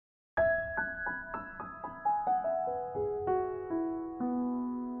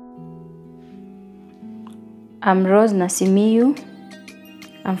I'm Rose Nasimiyu.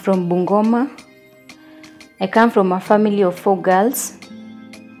 I'm from Bungoma. I come from a family of 4 girls,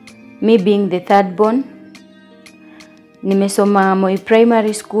 me being the third born. Nimesoma Moi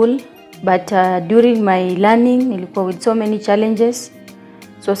primary school, but during my learning nilikuwa with so many challenges.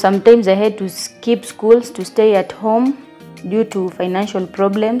 So sometimes I had to skip schools to stay at home due to financial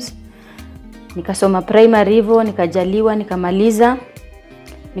problems. Nikasoma primary hivyo, nikajaliwa, nikamaliza.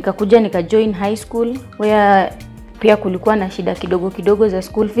 Nikakuja nikajoin high school where pia kulikuwa na shida kidogo za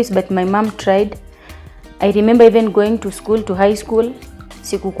school fees, but my mom tried. I remember even going to school, to high school,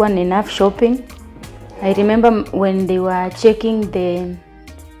 sikukuwa na enough shopping. I remember when they were checking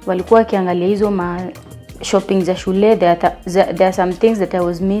walikuwa wakiangalia hizo shopping za shule, there are some things that I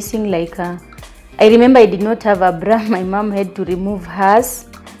was missing, like I remember I did not have a bra. My mom had to remove hers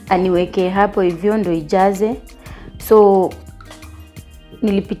aniweke hapo hivyo ndo ijaze. So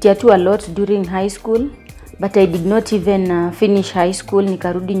nilipitia tu a lot during high school, but I did not even finish high school.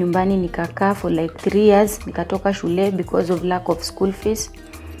 Nikarudi nyumbani nikakaa for like 3 years. Nikatoka shule because of lack of school fees.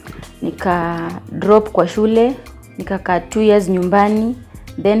 Nika drop kwa shule, nikakaa 2 years nyumbani.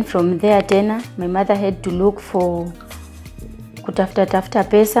 Then from there tena my mother had to look for kutafuta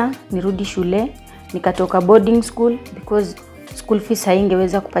pesa nirudi shule. Nikatoka boarding school because school fees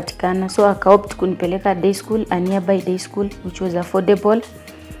haingeweza kupatikana, so akaopt kunipeleka day school, a nearby day school which was affordable.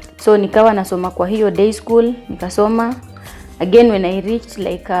 So nikawa nasoma kwa hiyo day school, nikasoma. Again when I reached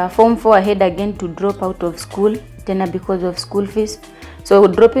like form 4, I had again to drop out of school tena because of school fees. So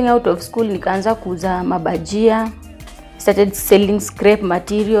dropping out of school nikaanza kuuza mabajia, started selling scrap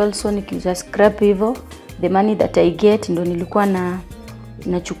material. So nikiuza scrap hivyo, the money that I get ndo nilikuwa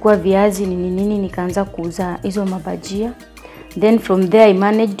nachukua viazi nini nikaanza kuuza hizo mabajia. Then from there I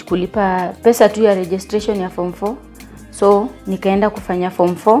managed kulipa pesa tu ya registration ya form 4. So nikaenda kufanya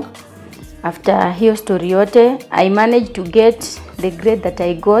form 4. After hiyo story yote, I managed to get the grade that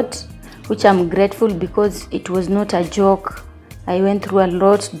I got, which I'm grateful because it was not a joke. I went through a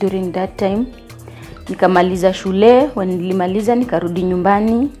lot during that time. Nikamaliza shule, when nilimaliza nikarudi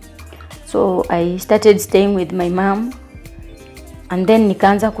nyumbani. So I started staying with my mom. And then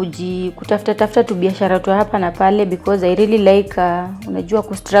nikaanza kutafuta tu biashara tu hapa na pale because I really like unajua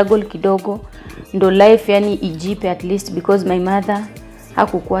kustruggle kidogo ndo life yani ijipe at least, because my mother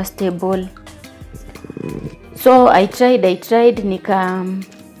hakukuwa stable. So I tried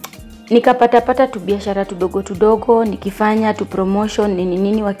nikapata tu biashara tudogo nikifanya tu promotion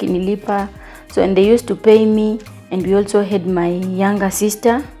nini wakinilipa. So and they used to pay me, and we also had my younger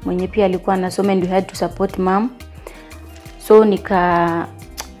sister mwenye pia alikuwa anasoma, and we had to support mom. So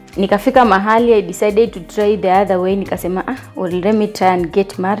nikafika mahali I decided to try the other way. Nikasema well, let me try and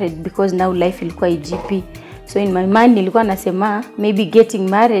get married because now life ilikuwa IGP. So in my mind nilikuwa nasema maybe getting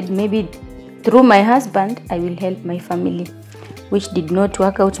married, maybe through my husband I will help my family, which did not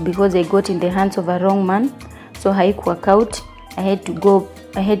work out because I got in the hands of a wrong man. So haiku work out. I had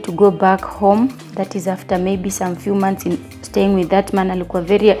to go back home. That is after maybe some few months in staying with that man. Alikuwa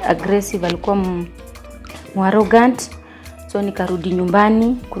very aggressive, alikuwa arrogant. So nikarudi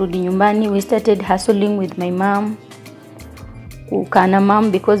nyumbani, we started hustling with my mom. Ukana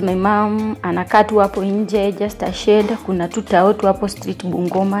mom because my mom anakaa tu hapo nje, just a shed, kuna tu tao tu hapo street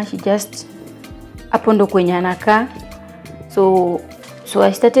Bungoma. She just hapo ndo kwenye anakaa. So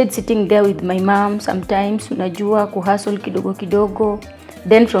I started sitting there with my mom sometimes, unajua kuhustle kidogo.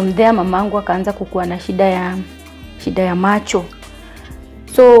 Then from there mamangu akaanza kukuwa na shida ya macho.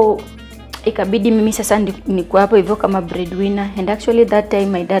 So ikabidi mimi sasa niko hapo hivyo kama breadwinner, and actually that time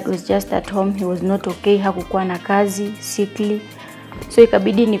my dad was just at home. He was not okay, hakukuwa na kazi, sickly. So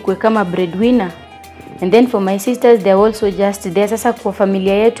ikabidi nikuwe kama breadwinner. And then for my sisters, they are also just there. Sasa kwa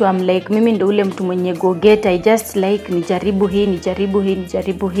familia yetu I'm like mimi ndo ule mtu mwenye go get. I just like nijaribu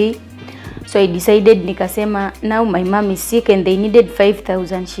hii. So I decided, nikasema now my mom is sick and they needed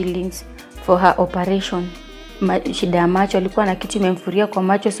 5,000 shillings for her operation. Shida ya macho, alikuwa na kitu imemfuria kwa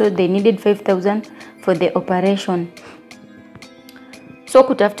macho, so they needed 5,000 for the operation. So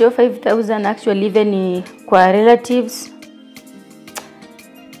kutafuta 5,000 actually even kwa relatives,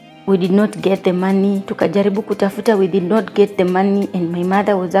 we did not get the money. Tukajaribu kutafuta, we did not get the money, and my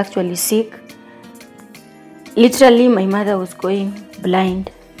mother was actually sick. Literally my mother was going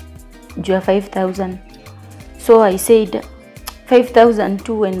blind due to 5,000. So I said 5,000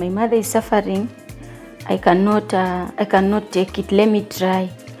 too when my mother is suffering, I cannot take it, let me try.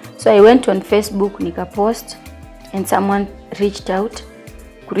 So I went on Facebook, nika post, and someone reached out.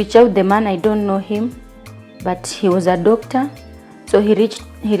 The man, I don't know him, but he was a doctor. So he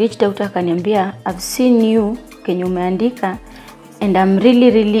reached out akaniambia, I've seen you kenye umeandika, and I'm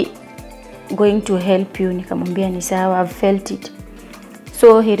really going to help you. Nikamwambia ni sawa, I've felt it.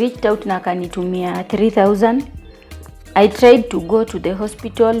 So he reached out na akanitumia 3,000. I tried to go to the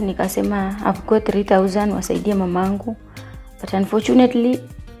hospital, nikasema I've got 3,000 wasaidie mamangu, but unfortunately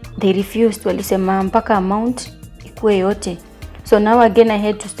they refused. Walisema mpaka amount ikuwe yote. So now again I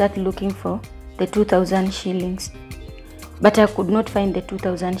had to start looking for the 2,000 shillings, but I could not find the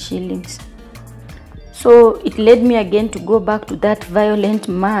 2,000 shillings. So it led me again to go back to that violent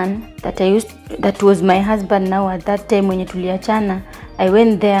man that was my husband now at that time when tuliachana. I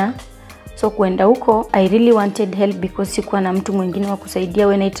went there. So kuenda huko, I really wanted help because sikuwa na mtu mwingine wa kusaidia.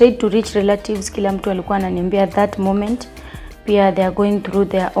 When I tried to reach relatives, kila mtu alikuwa ananiambia at that moment pia they are going through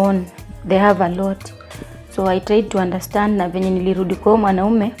their own, they have a lot. So I tried to understand, na venye nilirudi kwa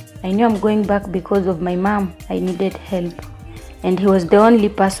mwanaume, I knew I'm going back because of my mom. I needed help and he was the only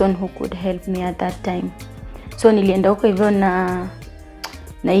person who could help me at that time. So nilienda huko hivyo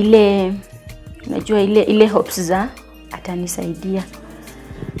na ile, najua ile hopes za atanisaidia,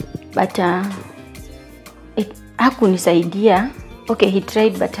 but hakunisaidia. Okay, he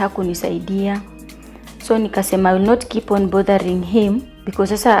tried but hakunisaidia. So nikasema I will not keep on bothering him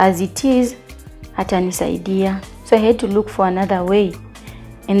because sasa as it is hatanisaidia. So I had to look for another way.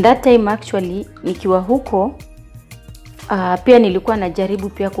 And that time actually nikiwa huko pia nilikuwa najaribu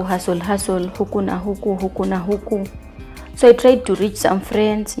pia hustle huku na huku. So I tried to reach some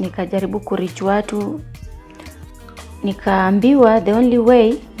friends, nikajaribu kureach watu. Nikaambiwa the only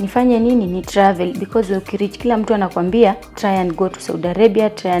way nifanye nini ni travel, because ukireach kila mtu anakuambia try and go to Saudi Arabia,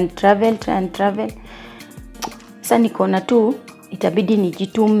 try and travel. Sasa nikaona tu itabidi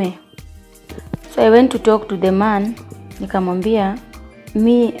nijitume. So I went to talk to the man, nikamwambia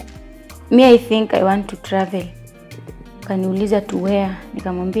me I think I want to travel. Kaniuliza to where?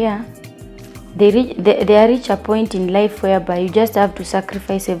 Nikamwambia they reach a point in life whereby you just have to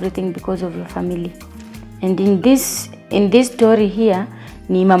sacrifice everything because of your family. And in this story here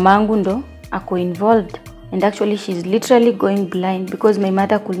ni mamangu ndo ako involved, and actually she's literally going blind because my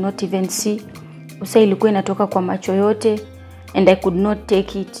mother could not even see. Usa ilikuwa inatoka kwa macho yote and I could not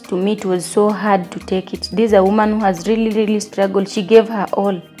take it. To me it was so hard to take it. This is a woman who has really struggled. She gave her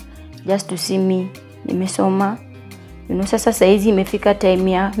all just to see me nimesoma. Sasa saizi imefika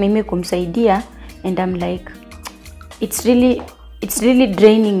time ya mimi kumsaidia, and I'm like it's really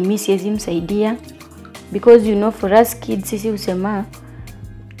draining me, siwezi msaidia. Because for us kids sisi usema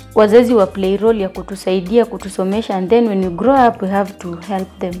wazazi wa play role ya kutusaidia, kutusomesha, and then when you grow up we have to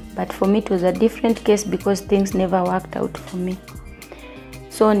help them. But for me it was a different case because things never worked out for me.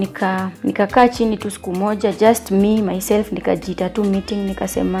 So nikakaa chini tu siku moja, just me myself, nikajiita tu meeting,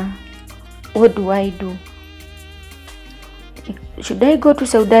 nikasema what do I do? Should I go to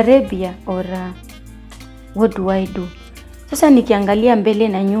Saudi Arabia or what do I do? Sasa nikiangalia mbele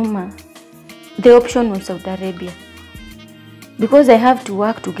na nyuma, the option was Saudi Arabia because I have to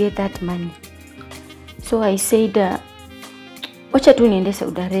work to get that money. So I said wacha tu niende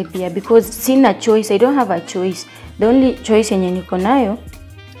Saudi Arabia because sina choice. I don't have a choice. The only choice yenye niko nayo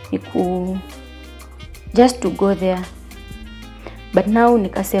ni just to go there. But now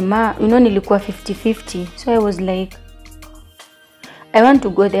nikasema nilikuwa 50-50. So I was like I want to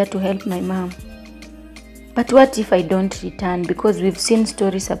go there to help my mom. But what if I don't return? Because we've seen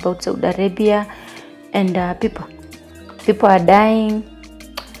stories about Saudi Arabia and people are dying.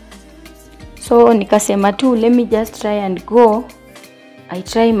 So nikasema tu let me just try and go. I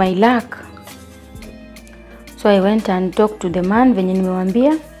try my luck. So I went and talked to the man venye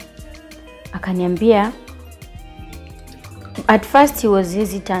nimewambia. Akaniambia, at first he was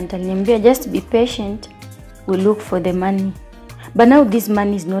hesitant. Aliniambia just be patient, we'll look for the money. But now this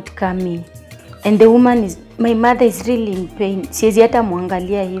money is not coming. And the woman my mother is really in pain. Siwezi hata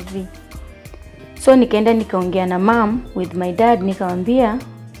muangalia hivi. So nikaenda nikaongea na mom with my dad, nikamwambia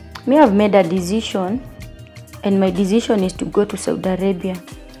me have made a decision and my decision is to go to Saudi Arabia.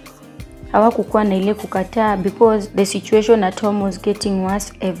 Hawakukuwa na ile kukataa because the situation at home was getting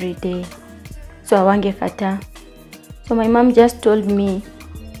worse every day. So hawangekataa. So my mom just told me,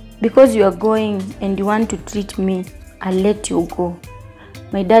 because you are going and you want to treat me, I'll let you go.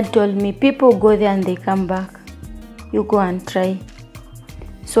 My dad told me people go there and they come back. You go and try.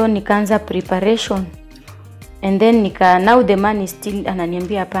 So nikaanza preparation. And then now the man is still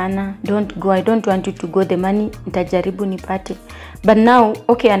ananiambia hapana, don't go, I don't want you to go, the money nitajaribu nipate. But now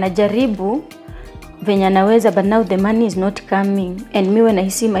okay, anajaribu venye anaweza, but now the money is not coming. And me when I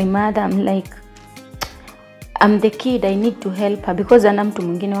see my mother, I'm like I'm the kid, I need to help her because ana mtu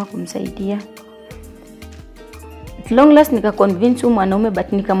mwingine wa kumsaidia. At long last nika convince mwanaume,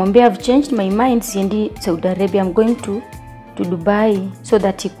 but nikamwambia I've changed my mind, siendi Saudi Arabia, I'm going to to Dubai so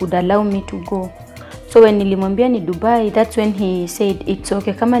that he could allow me to go. So when nilimwambia ni Dubai, that's when he said it's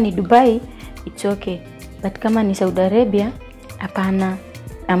okay. Kama ni Dubai, it's okay. But kama ni Saudi Arabia, hapana.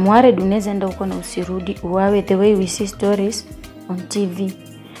 I'm worried unaweza enda huko na usirudi uwawe the way we see stories on TV.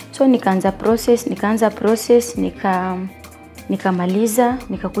 So nikaanza process, nikamaliza,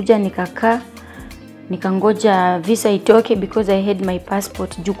 nikakuja nikakaa, nikangoja visa itoke because I had my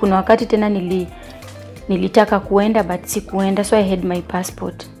passport. Juu kuna wakati tena nilitaka kuenda but sikuenda, so I had my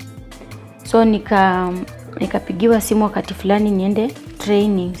passport. So nikapigiwa simu wakati fulani niende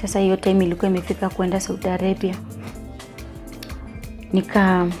training. Sasa hiyo time ilikuwa imefika kuenda Saudi Arabia.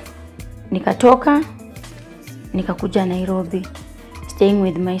 Nikatoka nikakuja Nairobi, staying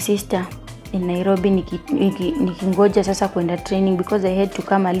with my sister in Nairobi, nikingoja sasa kuenda training because I had to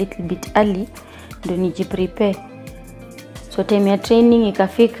come a little bit early ndo nijiprepare. So time ya training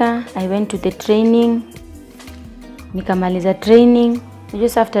ikafika, I went to the training, nikamaliza training.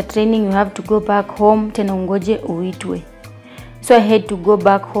 Just after training you have to go back home tena ungoje uitwe. So I had to go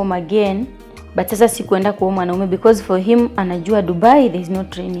back home again, but sasa sikuenda kwa mwanaume because for him anajua Dubai there is no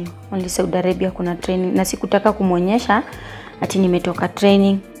training, only Saudi Arabia kuna training, na sikutaka kumuonyesha ati nimetoka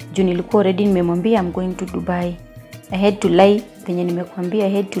training juu nilikuwa already nimemwambia I'm going to Dubai. I had to lie, venye nimekuambia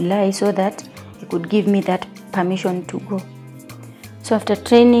I had to lie so that he could give me that permission to go. So after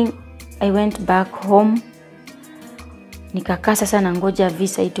training I went back home, nikakaa sasa na ngoja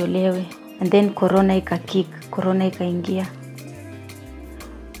visa itolewe, and then corona ikaingia.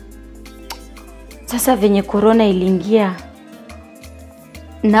 Sasa venye corona iliingia,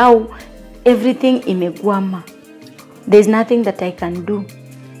 now everything imegwama. There's nothing that I can do.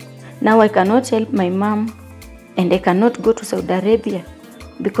 Now I cannot help my mom and I cannot go to Saudi Arabia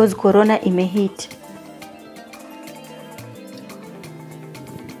because corona imehit.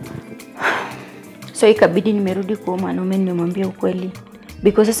 So ikabidi nimerudi kwa mwanaume nimemwambia ukweli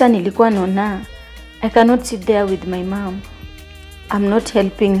because sasa nilikuwa naona I cannot sit there with my mom. I'm not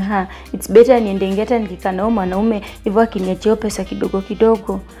helping her. It's better niende ngeta nikikaa na mwanaume hivyo akiniachia pesa kidogo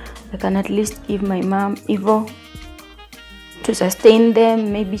kidogo. I can at least give my mom hivyo to sustain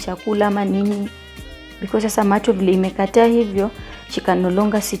them, maybe chakula ama nini. Because sasa macho vile imekataa hivyo, she can no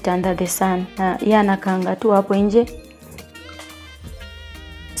longer sit under the sun. Na yeye anakaanga tu hapo nje.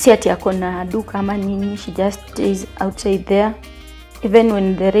 Si ati ako na duka ama nini, she just is outside there. Even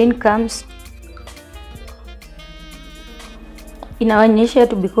when the rain comes, inaonyesha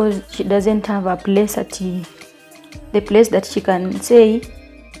tu because she doesn't have a place the place that she can say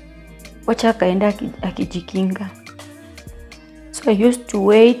wacha kaenda akijikinga. So I used to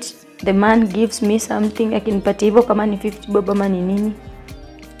wait, the man gives me something, akinipatia hivyo kama ni 50 bob ama ni nini,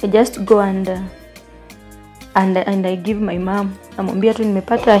 I just go and I give my mom. Namwambia tu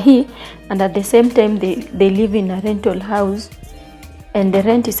nimepata hii, and at the same time they live in a rental house and the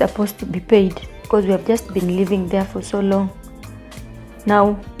rent is supposed to be paid because we have just been living there for so long.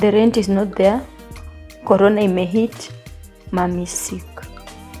 Now the rent is not there, corona imehit, mom is sick.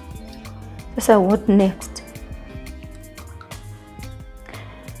 Sasa what next?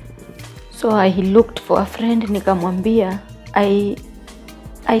 So I looked for a friend, nikamwambia.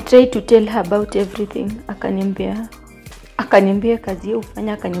 I tried to tell her about everything. Akaniambia kazi yeye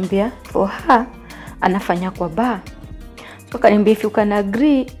ufanya, akaniambia for her anafanya kwa bar. So akaniambia if you can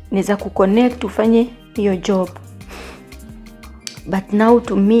agree niza kuconnect ufanye hiyo job. But now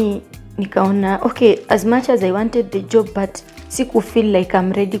to me nikaona okay, as much as I wanted the job but siku feel like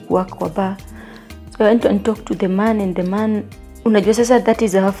I'm ready to work kwa bar. So I went and talked to the man, and the man, unajua sasa that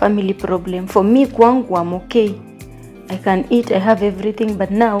is our family problem. For me kwangu I'm okay, I can eat, I have everything,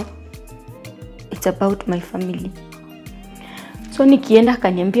 but now it's about my family. So nikienda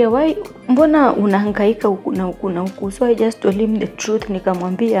akaniambia why mbona unahangaika huku na huku na huku. So I just told him the truth,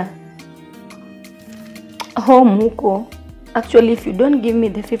 nikamwambia home huko, actually if you don't give me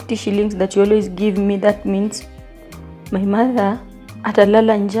the 50 shillings that you always give me, that means my mother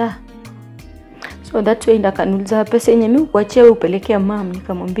atalala njaa. So that's why ndakanuliza pesa yenye mimi kuachia wewe upelekea mom.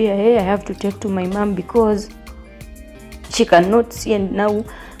 Nikamwambia hey, I have to take to my mom because she cannot see, and now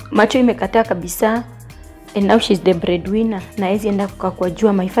macho imekataa kabisa, and now she's the breadwinner na hizi enda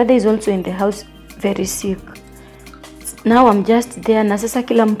kukajua. My father is also in the house very sick. Now I'm just there, na sasa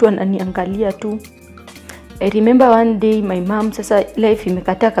kila mtu ananiangalia tu. I remember one day my mom, sasa life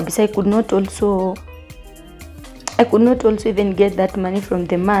imekataa kabisa, I could not also even get that money from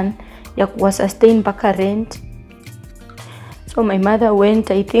the man ya kuwa sustain mpaka rent. So my mother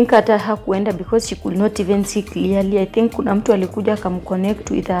went, I think hata hakuenda because she could not even see clearly. I think kuna mtu alikuja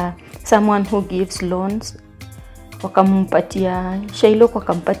akamconnect with someone who gives loans. Wakampatia Shailo,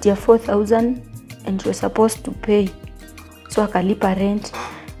 wakampatia 4,000 and she was supposed to pay. so akalipa rent.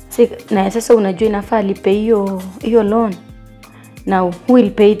 Na sasa unajua inafaa alipe hiyo loan. Now who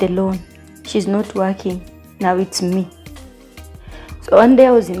will pay the loan? She's not working. Now it's me. So one day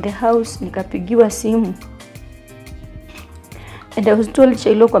I was in the house, nikapigiwa simu. And I was told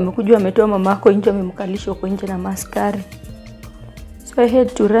Shailoko amekuja ametoa mamako nje, amemkalisha huko nje na maskari. So I had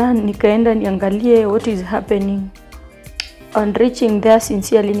to run, nikaenda niangalie what is happening. On reaching there,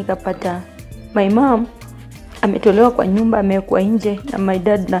 sincerely nikapata my mom ametolewa kwa nyumba, amewekwa nje na my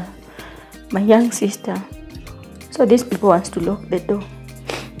dad na my young sister. So these people wants to lock the door.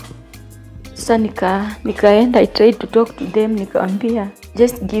 Sasa nikaenda, I tried to talk to them, nikaambia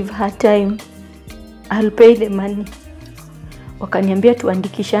just give her time, I'll pay the money. Wakaniambia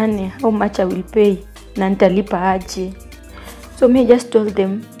tuandikishane how much I will pay na nitalipa aje. So me just told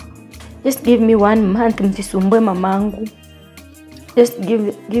them, just give me 1 month, msisumbue mamangu. Just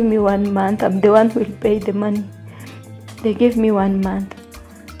give me 1 month, I'm the one who will pay the money. They gave me 1 month.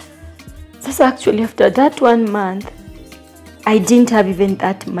 Sasa actually after that 1 month, I didn't have even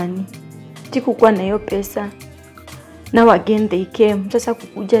that money. Sikukuwa na hiyo pesa. Now again they came. Sasa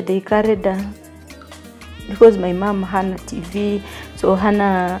kukuja they carried because my mom hana TV, so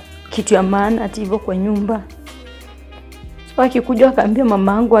hana kitu ya maana hivyo kwa nyumba. So akikuja akaambia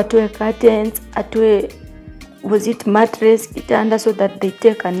mamangu atoe curtains, atoe was it mattress, kitanda, so that they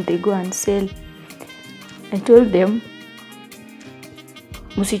take and they go and sell. I told them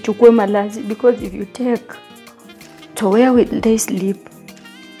msichukue malazi, because if you take, so where will they sleep?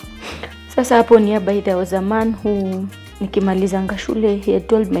 Sasa hapo nearby there was a man who nikimalizanga shule, he had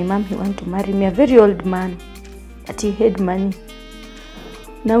told my mom he want to marry me, a very old man, but he had money.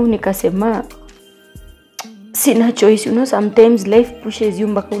 Now nikasema sina choice, you know, sometimes life pushes you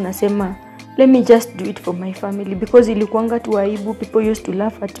mpaka unasema let me just do it for my family, because ilikuanga tu aibu, people used to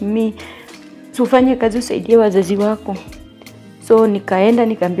laugh at me. So ufanye kazi usaidie wazazi wako. So nikaenda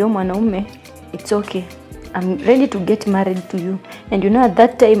nikaambia mwanaume, it's okay, I'm ready to get married to you. And you know at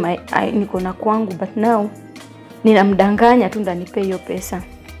that time I niko na kwangu, but now ninamdanganya tu ndanipe hiyo pesa.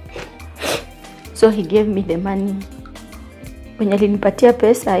 So he gave me the money. When alinipatia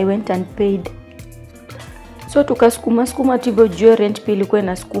pesa, I went and paid. So tukasukuma hivyo, juu rent pia ilikuwa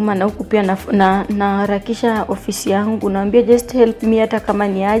inasukuma, na huku pia na harakisha ofisi yangu, naambia just help me, hata kama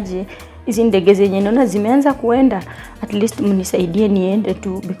ni aje hizi ndege zenye naona zimeanza kuenda, at least mnisaidie niende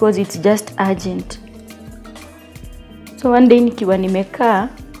tu, because it's just urgent. So one day nikiwa nimekaa,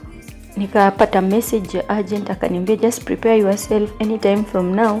 nikapata message ya agent, akaniambia just prepare yourself, anytime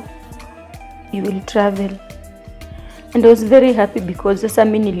from now you will travel. And I was very happy, because sasa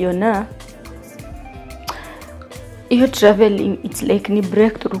mimi niliona hiyo traveling it's like ni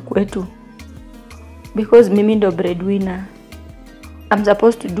breakthrough kwetu, because mimi ndo breadwinner, I'm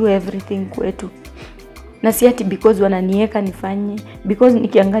supposed to do everything kwetu. Na si ati because wananieka nifanye, because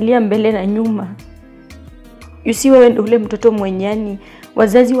nikiangalia mbele na nyuma, you see wewe ule mtoto mwenyani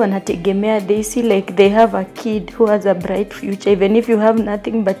wazazi wanategemea, they see like they have a kid who has a bright future, even if you have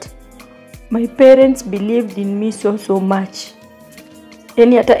nothing. But my parents believed in me so much.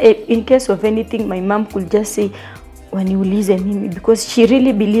 Yani hata in case of anything, my mom could just say waniulize mimi, because she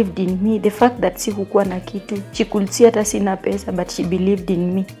really believed in me. The fact that si hukuwa na kitu, she could see hata sina pesa, but she believed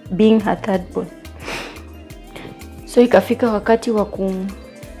in me, being her third born. So ikafika wakati wa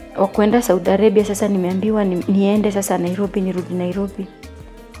kwenda Saudi Arabia. Sasa nimeambiwa niende sasa Nairobi, nirudi Nairobi.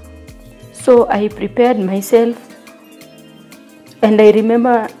 So I prepared myself, and I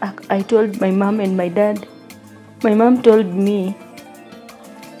remember I told my mom and my dad. My mom told me,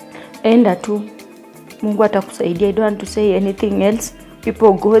 enda tu, Mungu atakusaidia, I don't want to say anything else,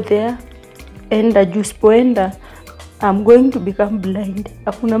 people go there. Enda, just poenda, I'm going to become blind,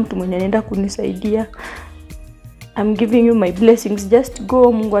 hakuna mtu mwenye anaenda kunisaidia, I'm giving you my blessings, just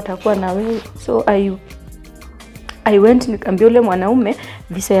go, Mungu atakuwa na wewe. So I went, nikaambia yule mwanaume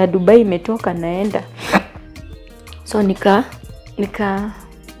visa ya Dubai imetoka, naenda. So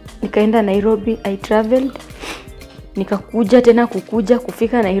nikaenda Nairobi, I traveled. Nikakuja tena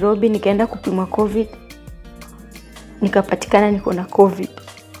kufika Nairobi, nikaenda kupimwa COVID. Nikapatikana niko na COVID.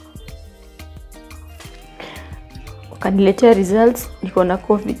 Wakaniletea results, niko na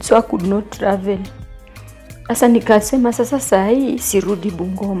COVID, so I could not travel. Sasa nikasema sasa hii sirudi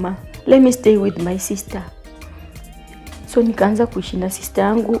Bungoma, let me stay with my sister. So nikaanza kuishi na sister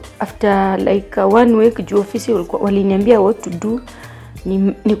yangu. After like 1 week, juu ofisi waliniambia what to do,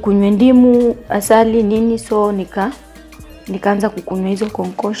 ni kunywe ndimu, asali nini. So nikaanza kukunywa hizo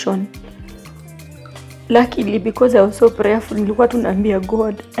concoction. Luckily, because I was so prayerful, nilikuwa tunaambia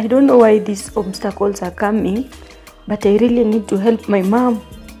God, I don't know why these obstacles are coming, but I really need to help my mom.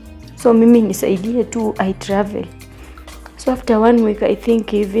 So mimi nisaidie tu, I travel. So after 1 week I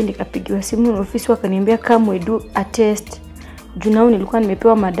think hivi nikapigiwa simu ofisi wakaniambia come we do a test. Junao nilikuwa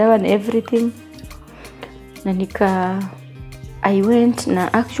nimepewa madawa na everything. Na I went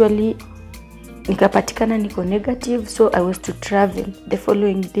na actually nikapatikana niko negative, so I was to travel the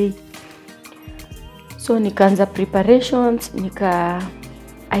following day. So nikaanza preparations,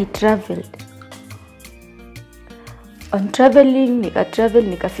 I traveled. On traveling,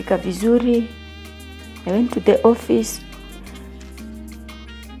 nikafika vizuri. I went to the office.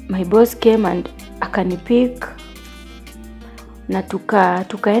 My boss came and akanipick. Na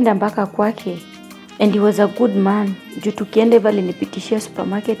tukaenda mpaka kwake. And he was a good man. Juu tukienda hivyo alinipitishia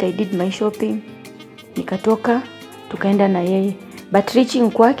supermarket, I did my shopping. Nikatoka, tukaenda na yeye. But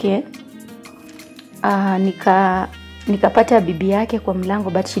reaching kwake, nikapata bibi yake kwa mlango,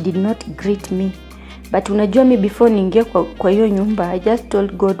 but she did not greet me. But unajua me before niingie kwa hiyo nyumba, I just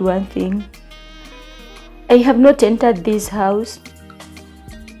told God one thing. I have not entered this house.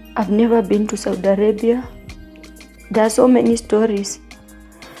 I've never been to Saudi Arabia. There are so many stories.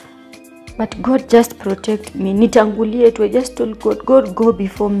 But God just protect me. Nitangulie tu. I just told God go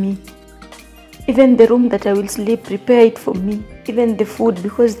before me. Even the room that I will sleep, prepare it for me. Even the food,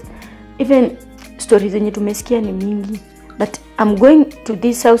 because even stories zenye tumesikia ni mingi. But I'm going to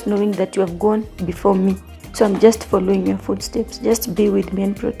this house knowing that you have gone before me. So I'm just following your footsteps. Just be with me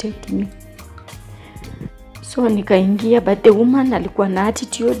and protect me. So nikaingia, but the woman alikuwa na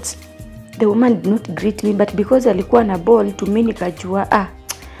attitudes. The woman did not greet me, but because alikuwa na ball, to me nikajua,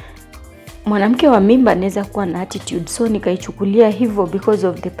 mwanamke wa mimba anaweza kuwa na attitude. So nikaichukulia hivyo because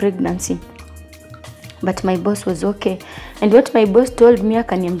of the pregnancy. But my boss was okay. And what my boss told me,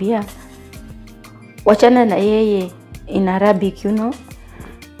 akaniambia, wachana na yeye in Arabic, you know.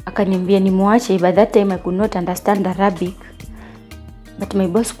 Akaniambia nimwache. By that time I could not understand Arabic. But my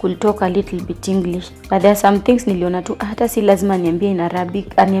boss could talk a little bit English. But there are some things niliona tu hata si lazima niambie in Arabic,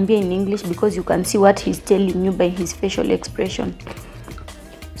 aniambie in English, because you can see what he's telling you by his facial expression.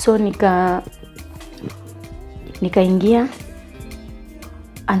 So nikaingia.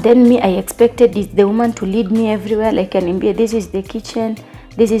 And then me, I expected the woman to lead me everywhere, like aniambie this is the kitchen,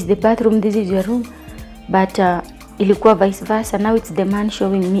 this is the bathroom, this is your room. But ilikuwa vice versa. Now it's the man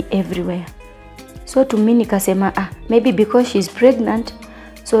showing me everywhere. So to me nikasema, maybe because she's pregnant,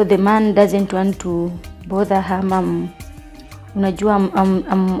 so the man doesn't want to bother her. Unajua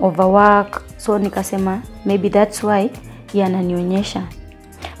I'm overwork. So nikasema maybe that's why yeye ananionyesha.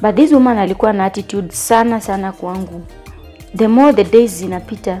 But this woman alikuwa na attitude sana kwangu. The more the days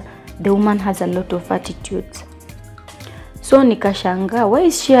zinapita, the woman has a lot of attitudes. So nikashanga, why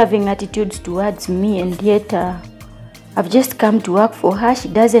is she having attitudes towards me, and yet I've just come to work for her. She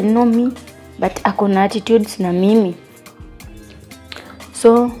doesn't know me, but akona attitudes na mimi.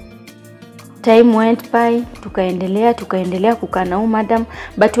 So time went by, tukaendelea kukaa na madam.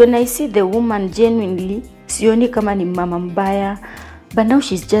 But when I see the woman genuinely, sioni kama ni mama mbaya, but now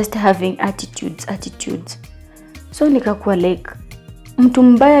she's just having attitudes. So nikakuwa like, mtu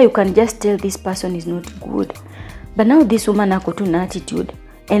mbaya you can just tell this person is not good. But now this woman ako tu na attitude,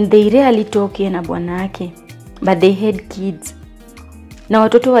 and they rarely talk na bwana yake, but they had kids. Na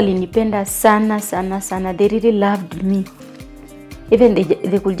watoto walinipenda sana. They really loved me. Even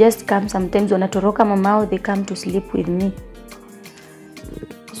they could just come sometimes, wanatoroka mamao, they come to sleep with me.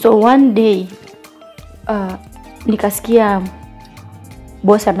 So one day nikasikia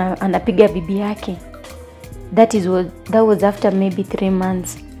boss anapiga bibi yake. That was after maybe 3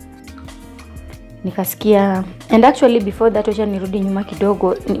 months. Nikasikia, and actually before that, wacha nirudi nyuma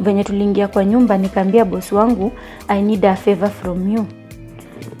kidogo. Venye tuliingia kwa nyumba, nikaambia boss wangu, I need a favor from you.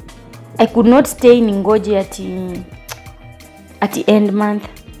 I could not stay ningoje at end month.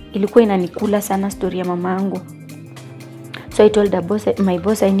 Ilikuwa inanikula sana story ya mamangu. So I told my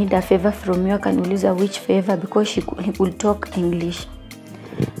boss, I need a favor from you. Akaniuliza which favor, because he could talk English.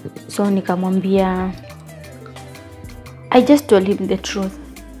 So nikamwambia, I just told him the truth.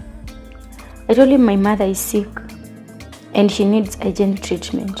 I told him my mother is sick and she needs urgent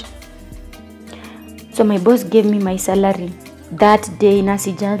treatment. So my boss gave me my salary that day na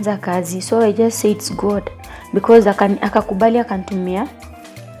sijaanza kazi. So I just said it's God, because akakubali akantumia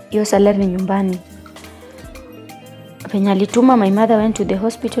hiyo salary nyumbani. Venye alituma, my mother went to the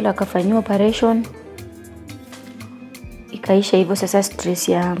hospital, akafanywa operation. Ikaisha hivyo. Sasa stress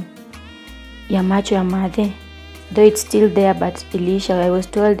ya macho ya madhe, though it's still there, but ilisha. I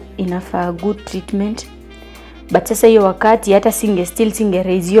was told enough a good treatment. But sasa hiyo wakati hata singe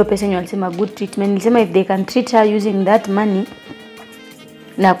raise hiyo pesa yenye walisema good treatment. Nilisema if they can treat her using that money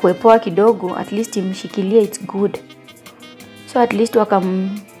na kuepoa kidogo, at least imshikilie, it's good. So at least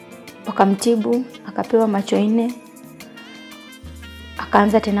wakamtibu, akapewa macho 4.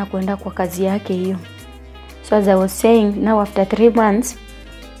 akaanza tena kuenda kwa kazi yake hiyo. So as I was saying, now after 3 months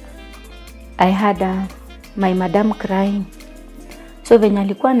I had my madam crying. So venye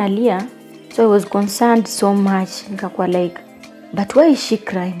alikuwa analia, so I was concerned so much. Nikakuwa like, but why is she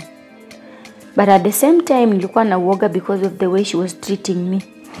crying? But at the same time nilikuwa na uoga because of the way she was treating me.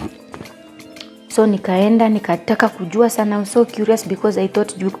 So nikaenda nikataka kujua sana. I was so curious because I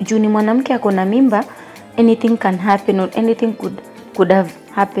thought juu ni mwanamke ako na mimba, anything can happen or anything could have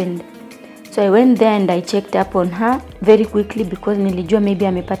happened. So I went there and I checked up on her very quickly because nilijua maybe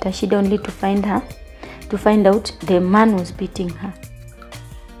amepata shida, only to find out the man was beating her.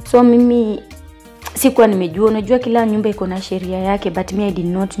 So mimi sikuwa nimejua, unajua kila nyumba iko na sheria yake, but me I did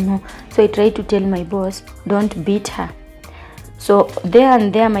not know. So I tried to tell my boss, don't beat her. So there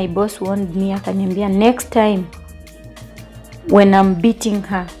and there my boss warned me, akaniambia next time when I'm beating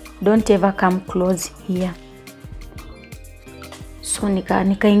her, don't ever come close here. So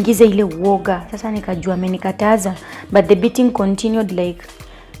nikaingiza ile uoga. Sasa nikajua amenikataza, but the beating continued like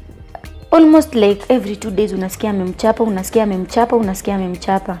almost like every 2 days unasikia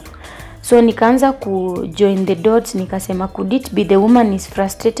amemchapa. So nikaanza ku join the dots, nikasema could it be the woman is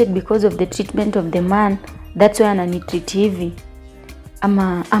frustrated because of the treatment of the man, that's why ananitreat hivi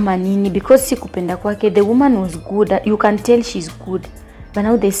ama nini, because sikupenda kwake. The woman was good, you can tell she's good, but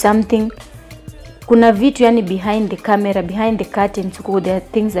now there's something, kuna vitu yani behind the camera, behind the curtain, so there are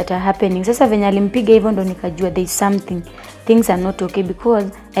things that are happening. Sasa venye alimpiga hivyo ndo nikajua there's something, things are not okay, because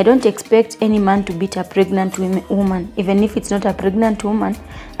I don't expect any man to beat a pregnant woman. Even if it's not a pregnant woman,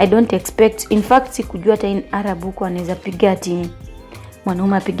 I don't expect, in fact sikujua hata in Arab huko anaweza piga ati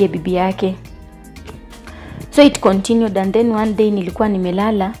mwanaume apige bibi yake. So it continued, and then one day nilikuwa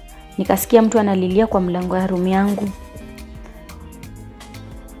nimelala, nikasikia mtu analilia kwa mlango ya room yangu.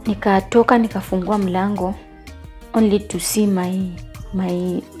 Nikatoka nikafungua mlango, only to see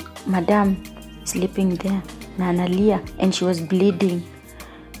my madam sleeping there na analia, and she was bleeding.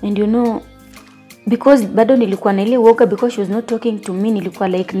 And you know, because bado nilikuwa na ile uoga, because she was not talking to me, nilikuwa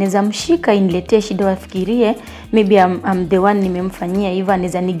like neza mshika iniletee shida, wafikirie maybe I'm the one nimemfanyia hivyo,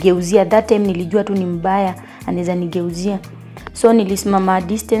 anaweza nigeuzia. That time nilijua tu ni mbaya, anaweza nigeuzia. So nilisimama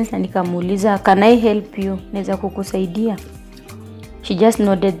distance na nikamuuliza, can I help you, naweza kukusaidia? She just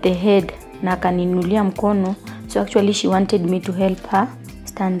nodded the head na akaninulia mkono. So actually she wanted me to help her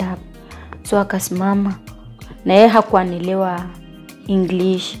stand up. So akasimama, na yeye hakuanielewa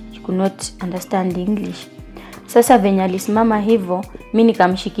English, she could not understand English. Sasa venye alisimama hivyo, mimi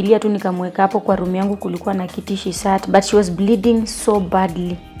nikamshikilia tu nikamweka hapo kwa room yangu, kulikuwa na kiti she sat, but she was bleeding so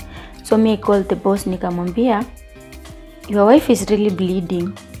badly. So me I called the boss, nikamwambia, your wife is really bleeding,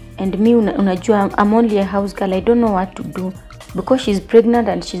 and me unajua I'm only a house girl, I don't know what to do, because she's pregnant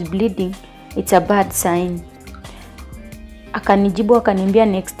and she's bleeding, it's a bad sign. Akanijibu akaniambia,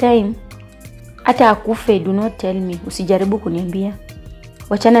 next time hata akufe do not tell me, usijaribu kuniambia,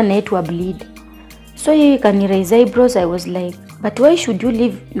 wachana na yetu wa bleed. So yeye kaniraise eyebrows. I was like, but why should you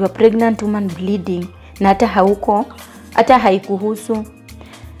leave your pregnant woman bleeding na hata hauko, hata haikuhusu?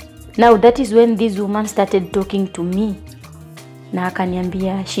 Now that is when this woman started talking to me, na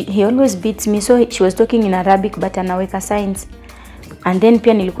akaniambia he always beats me. So she was talking in Arabic but anaweka signs, and then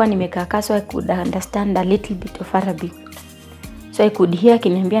pia nilikuwa nimekaa, so I could understand a little bit of Arabic. So I could hear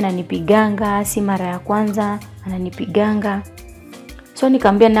akiniambia ananipiganga, si mara ya kwanza ananipiganga. So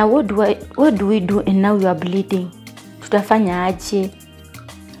nikamwambia, na what do we do and now you are bleeding, tutafanya aje?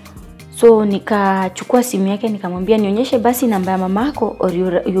 So nikachukua simu yake nikamwambia, nionyeshe basi namba ya mamako or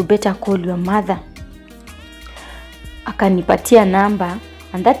you better call your mother. Akanipatia namba,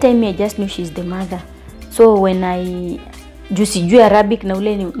 and that time I just knew she's the mother. So when sijui Arabic na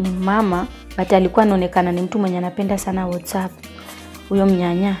ule ni mama, but alikuwa anaonekana ni mtu mwenye anapenda sana WhatsApp, huyo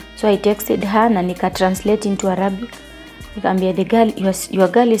mnyanya. So I texted her na nika translate into Arabic. Nikamwambia,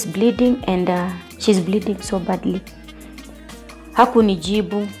 your girl is bleeding and she's bleeding so badly.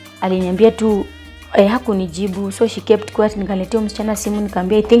 Hakunijibu, aliniambia tu hakunijibu. So she kept quiet. Nikaletea msichana simu,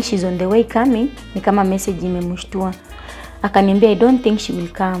 nikamwambia I think she's on the way coming, ni kama message imemshtua. Akaniambia I don't think she will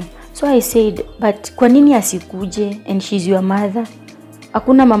come. So I said, but kwa nini asikuje, and she's your mother?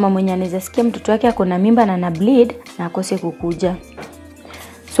 Hakuna mama mwenye anaweza sikia mtoto wake ako na mimba na ana bleed na akose kukuja.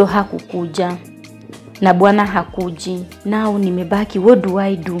 So hakukuja, na bwana hakuji. Now nimebaki, what do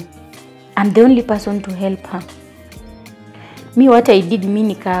I do? I'm the only person to help her. Me what I did,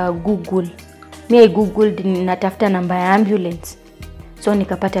 nika Google. I googled, natafuta namba ya ambulance. So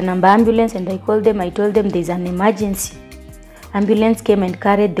nikapata namba ya ambulance and I called them. I told them there's an emergency. Ambulance came and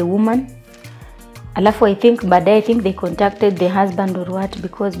carried the woman. Alafu I think they contacted the husband or what,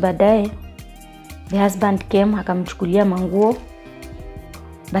 because baadaye the husband came akamchukulia manguo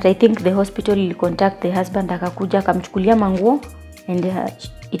but I think the hospital will contact the husband, akakuja akamchukulia manguo and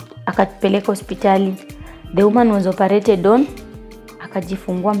akapeleka hospitali. The woman was operated on,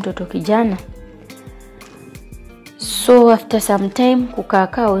 akajifungua mtoto kijana. So after some time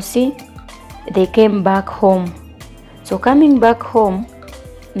kukaa osi, they came back home. So coming back home,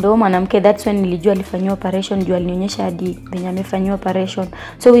 ndo mwanamke, that's when nilijua alifanywa operation, juu alinionyesha hadi venye amefanywa operation.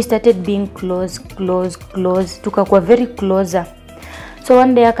 So we started being close. Tukakuwa very closer. So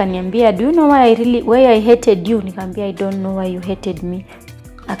one day akaniambia, do you know why I hated you? Nikamwambia, I don't know why you hated me.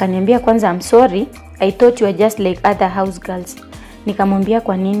 Akaniambia, kwanza I'm sorry, I thought you were just like other house girls. Nikamwambia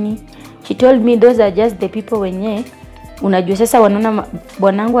kwa nini? She told me those are just the people wenye unajua sasa wanaona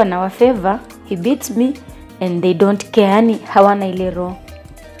bwanangu anawa favor, he beats me and they don't care, yani hawana ile roho.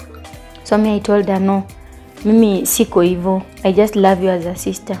 So I told her, no, mimi siko hivyo, I just love you as a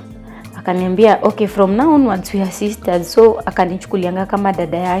sister. Akaniambia, okay, from now onwards we are sisters. So akanichukulianga kama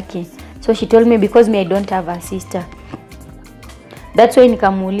dada yake. So she told me, because I don't have a sister. That's why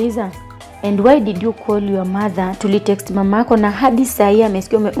nikamuuliza, and why did you call your mother? Tulitext mamako na hadi saa hii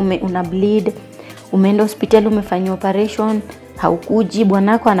amesikia una bleed, umeenda hospitali, umefanywa operation, haukuji,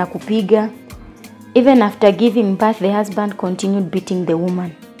 bwanako anakupiga. Even after giving birth, the husband continued beating the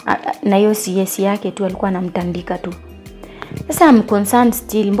woman. Na hiyo CS yake tu alikuwa anamtandika tu. Sasa I'm concerned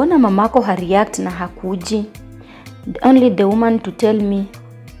still, mbona mamako hareact na hakuji? Only the woman to tell me,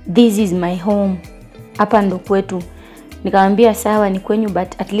 this is my home, hapa ndo kwetu. Nikamwambia sawa, ni kwenyu,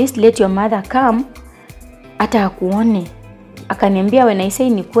 but at least let your mother come hata akuone. Akaniambia, when I say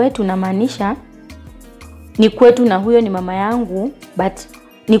ni kwetu, namaanisha ni kwetu na huyo ni mama yangu, but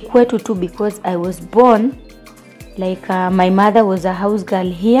ni kwetu tu because I was born like my mother was a house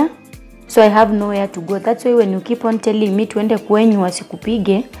girl here, so I have nowhere to go. That's why when you keep on telling me tuende kwenyu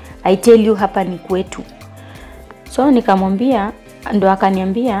wasikupige, I tell you hapa ni kwetu. So nikamwambia, ndo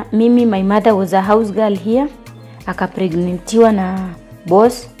akaniambia, mimi my mother was a house girl here, akapregnantiwa na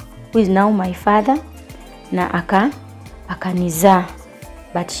boss who is now my father, na akanizaa,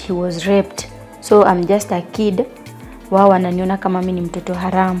 but she was raped. So I'm just a kid, wao wananiona kama mimi ni mtoto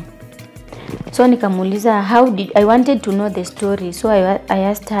haramu. So nikamuuliza, I wanted to know the story. So I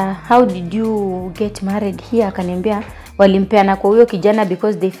asked her, how did you get married here? Akaniambia walimpeana kwa huyo kijana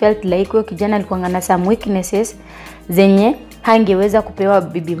because they felt like huyo kijana alikuwa na some weaknesses zenye hangeweza kupewa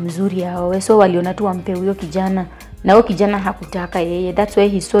bibi mzuri aowe. So waliona tu wampe huyo kijana, na huyo kijana hakutaka yeye. That's why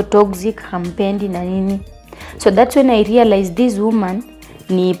he's so toxic, hampendi na nini. So that's when I realized this woman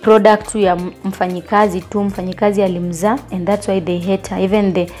ni product ya mfanyikazi tu, mfanyikazi alimzaa, and that's why they hate her.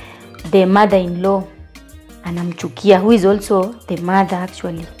 Even the mother-in-law anamchukia, who is also the mother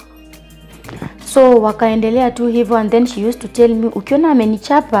actually. So wakaendelea tu hivyo, and then she used to tell me, ukiona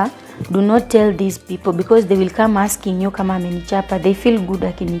amenichapa, do not tell these people because they will come asking you kama amenichapa. They feel good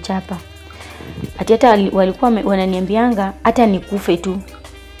akinichapa. Hata walikuwa wananiambianga hata nikufe tu,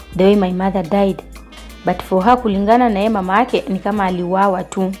 the way my mother died. But for her, kulingana na yeye mama yake, ni kama aliuawa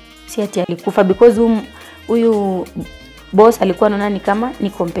tu, si ati alikufa, because huyu boss alikuwa anaona ni kama ni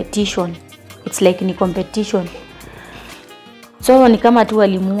competition. It's like ni competition. So ni kama tu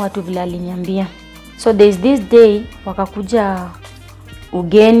alimuua tu vile aliniambia. So there's this day wakakuja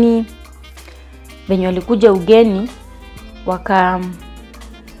ugeni. Venye walikuja ugeni,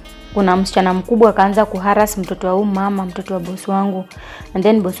 kuna msichana mkubwa akaanza kuharass mtoto wa mama, mtoto wa boss wangu. And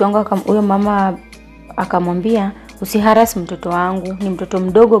then boss wangu huyo mama akamwambia, usiharass mtoto wangu, ni mtoto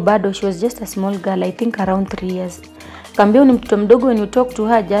mdogo bado. She was just a small girl, I think around 3 years. Kaambia ni mtoto mdogo, when you talk to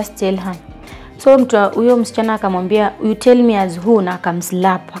her just tell her. So huyo msichana akamwambia, you tell me as who, na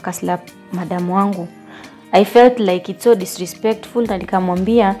akaslap madam wangu. I felt like it's so disrespectful, na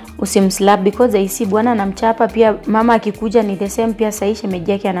nikamwambia usimslap because I see bwana anamchapa, pia mama akikuja ni the same, pia Saisha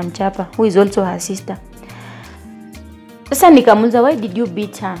shemeji yake anamchapa, who is also her sister. Sasa nikamuuliza, why did you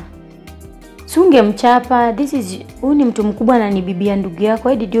beat her? Sunge mchapa, huyu ni mtu mkubwa na ni bibi ya ndugu yako,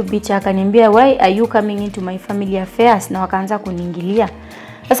 why did you beat her? Akaniambia, why are you coming into my family affairs? Na wakaanza kuniingilia.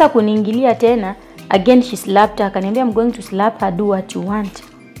 Sasa kuniingilia tena, again she slapped her. Akaniambia, I'm going to slap her, do what you want.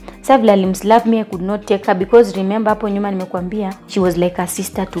 Sasa vile alimslap me, I could not take her because remember hapo nyuma nimekuambia she was like a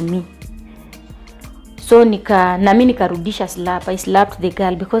sister to me. So na mimi nikarudisha slap. I slapped the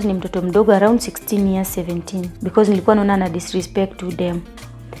girl because ni mtoto mdogo around 16 years 17, because nilikuwa naona na disrespect to them.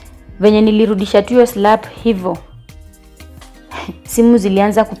 Venye nilirudisha tu hiyo slap hivyo, simu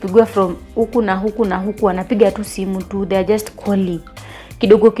zilianza kupigwa from huku na huku na huku, wanapiga tu simu tu, they are just calling.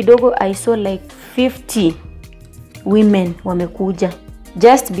 Kidogo kidogo I saw like 50 women wamekuja.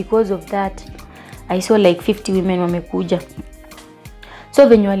 Just because of that, I saw like 50 women wamekuja. So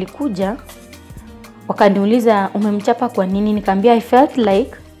venye walikuja, wakaniuliza umemchapa kwa nini? Nikamwambia I felt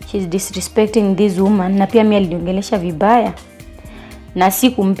like she's disrespecting this woman, na pia mimi aliniongelesha vibaya na si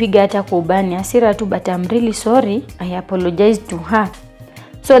kumpiga hata kwa ubani, hasira tu, but I'm really sorry, I apologize to her.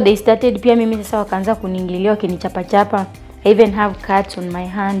 So they started, pia mimi sasa wakaanza kuniingilia wakinichapa. I even have cuts on my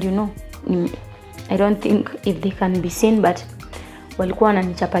hand, you know. I don't think if they can be seen, but walikuwa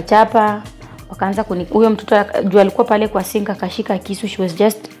wananichapa. Wakaanza huyo mtoto juu alikuwa pale kwa sink akashika kisu, she was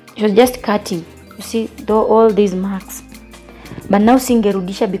just cutting. You see all these marks. But now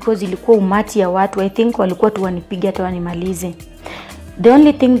singerudisha because ilikuwa umati ya watu. I think walikuwa tu wanipiga hata wanimalize. The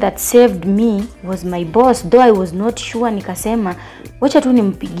only thing that saved me was my boss, though I was not sure. Nikasema wacha tu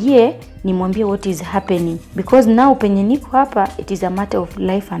nimpigie nimwambie what is happening, because now penye niko hapa it is a matter of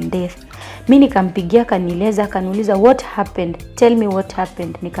life and death. Mimi nikampigia, kaniuliza what happened, tell me what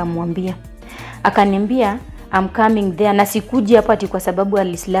happened. Nikamwambia, akaniambia I'm coming there, na sikuji hapa ati kwa sababu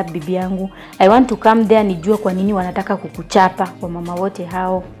alislap bibi yangu. I want to come there nijue kwa nini wanataka kukuchapa kwa mama wote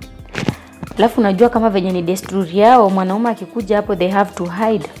hao. Alafu najua kama venye ni desturi yao, mwanaume akikuja hapo they have to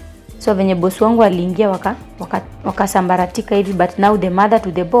hide. So venye boss wangu aliingia wakasambaratika hivi, but now the mother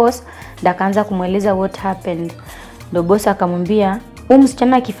to the boss ndakaanza kumweleza what happened. Ndo boss akamwambia,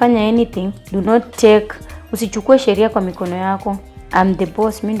 msichana akifanya anything, do not take, usichukue sheria kwa mikono yako. I'm the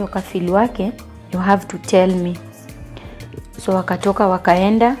boss, mimi ndo kafili wake, you have to tell me. So wakatoka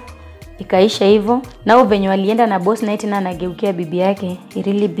wakaenda, ikaisha hivyo. Nao venye walienda na boss na tena anageukia bibi yake, he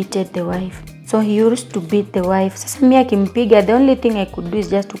really beated the wife. So he used to beat the wife. Sasa mimi akimpiga, the only thing I could do is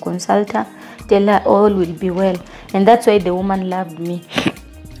just to consult her, tell her all will be well, and that's why the woman loved me.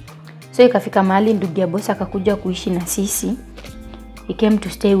 So ikafika mahali ndugu ya boss akakuja kuishi na sisi. He came to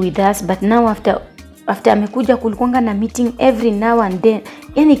stay with us, but now after amekuja kulikuanga na meeting every now and then.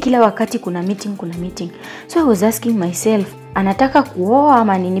 Yani kila wakati kuna meeting. So I was asking myself, anataka kuoa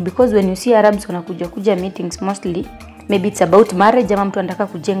ama nini? Because when you see Arabs wanakuja meetings, mostly maybe it's about marriage ama mtu anataka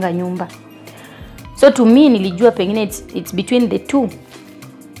kujenga nyumba. So to me nilijua pengine it's between the two,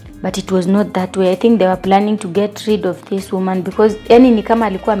 but it was not that way. I think they were planning to get rid of this woman because yani ni kama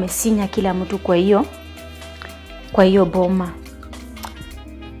alikuwa amesinya kila mtu kwa hiyo boma.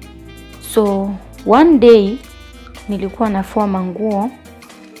 So one day nilikuwa nafua manguo.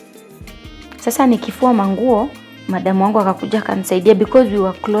 Sasa nikifua manguo, madam wangu akakuja kanisaidia because we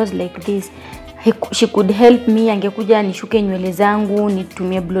were close like this. She could help me, angekuja nishuke nywele zangu,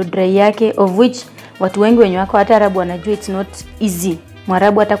 nitumie blow dry yake, of which watu wengi wenye wako hata Arabu wanajua it's not easy.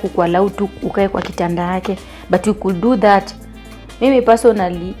 Mwarabu hata kukualau tu ukae kwa kitanda yake, but you could do that. Mimi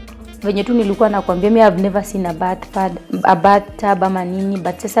personally venye tu nilikuwa nakwambia, mimi I've never seen a bathtub ama nini,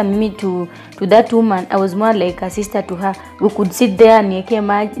 but sasa mimi to that woman I was more like a sister to her. We could sit there,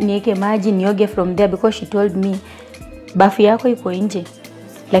 niweke maji nioge from there, because she told me bafu yako iko nje,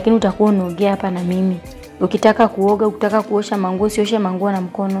 lakini utakuwa unaogea hapa na mimi. Ukitaka kuoga, ukitaka kuosha manguo, sioshe manguo na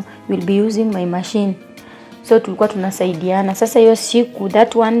mkono, will be using my machine. So tulikuwa tunasaidiana. Sasa hiyo siku,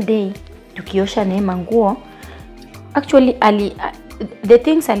 that one day tukiosha na manguo, actually the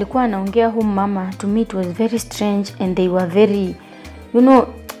things alikuwa anaongea huyu mama, to me it was very strange, and they were very, you know,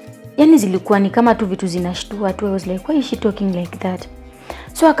 yani zilikuwa ni kama tu vitu zinashtua tu. I was like, why is she talking like that?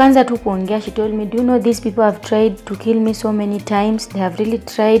 So akaanza tu kuongea. She told me, do you know these people have tried to kill me so many times? They have really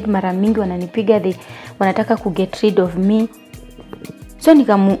tried, mara mingi wananipiga, wanataka ku get rid of me. So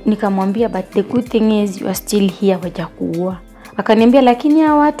nikamwambia, but the good thing is you are still here, wajakuua. Akaniambia, lakini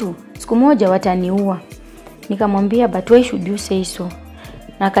hao watu siku moja wataniua. Nikamwambia, but why should you say so?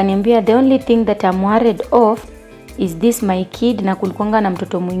 Na akaniambia, the only thing that I'm worried of is this my kid. Na kulikuanga na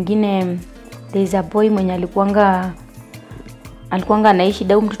mtoto mwingine, there is a boy mwenye alikuanga anaishi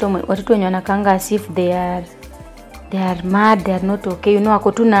dau. Watoto wenye wanakanga as if they are mad, they are not okay, you know,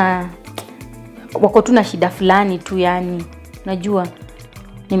 wako tu na shida fulani tu, yani najua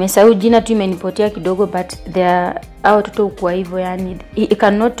nimesahau jina tu, imenipotea kidogo, but hao watoto kwa hivyo, yani he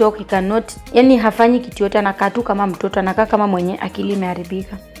cannot talk, he cannot, yani hafanyi kitu yote, anakaa tu kama mtoto, anakaa kama mwenye akili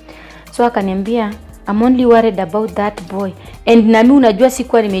imeharibika. So akaniambia, I'm only worried about that boy. And na mimi unajua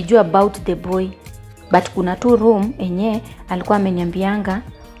sikuwa nimejua about the boy, but kuna tu room enye alikuwa ameniambianga,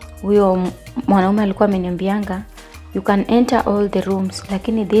 huyo mwanaume alikuwa ameniambianga, you can enter all the rooms,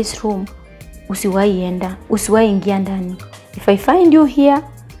 lakini this room usiwahi ingia ndani. If I find you here,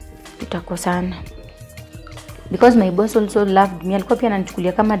 tutakosana. Because my boss also loved me, alikuwa pia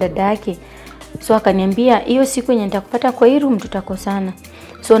ananichukulia kama dada yake. So akaniambia, hiyo siku yenye nitakupata kwa hii room tutakosana.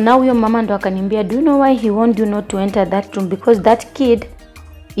 So now huyo mama ndo akaniambia, do you know why he warned you not to enter that room? Because that kid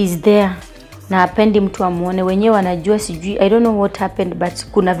is there, na hapendi mtu amuone. Wenyewe wanajua, sijui, I don't know what happened, but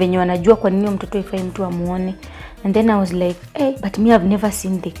kuna venye wanajua kwa nini mtoto ifai mtu amuone. And then I was like, hey, but me I've never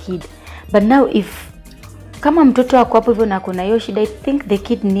seen the kid. But now if kama mtoto wako hapo hivyo na kuna hiyo shida, I think the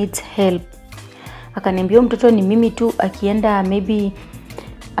kid needs help. Akaniambia mtoto ni mimi tu, akienda maybe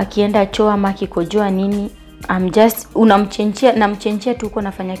akienda choo ama akikojoa nini, I'm just namchenchia tu uko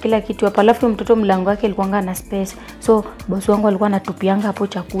nafanya kila kitu hapo. Alafu mtoto mlango wake alikuwa na space, so boss wangu alikuwa anatupianga hapo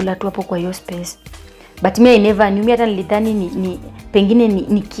chakula tu hapo kwa hiyo space. But me I never knew, hata nilidhani ni pengine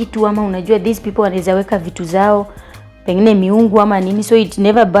ni kitu, ama unajua these people wanaweza weka vitu zao pengine miungu ama nini, so it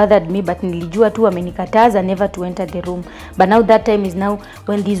never bothered me. But nilijua tu amenikataza never to enter the room. But now that time is now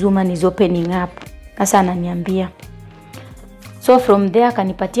when this woman is opening up. Sasa ananiambia, so from there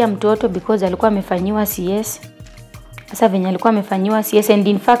akanipatia mtoto because alikuwa amefanyiwa CS. Sasa venye alikuwa amefanyiwa CS, and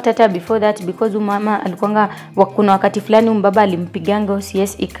in fact hata before that, because mama alikuwa kuna wakati fulani mbaba alimpiganga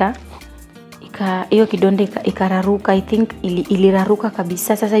CS hiyo kidonde ikararuka. I think iliraruka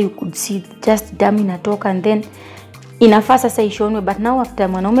kabisa. Sasa you could see just damu inatoka, and then inafaa sasa ishonwe. But now after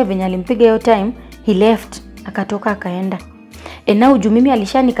mwanaume venye alimpiga hiyo time, he left, akatoka akaenda. And now juu mimi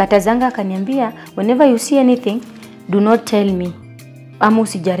alishanikatazanga, akaniambia whenever you see anything do not tell me, ama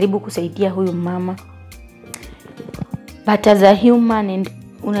usijaribu kusaidia huyu mama. But as a human, and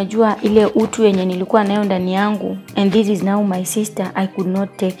unajua ile utu yenye nilikuwa nayo ndani yangu, and this is now my sister, I could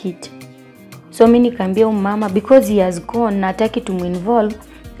not take it. So mimi nikaambia mama, because he has gone, nataki to involve.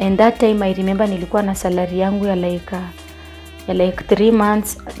 And that time I remember nilikuwa na salary yangu ya like 3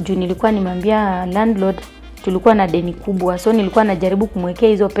 months. Juu nilikuwa nimwambia landlord tulikuwa na deni kubwa, so nilikuwa najaribu kumwekea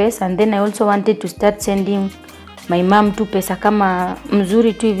hizo pesa. And then I also wanted to start sending my mom tu pesa kama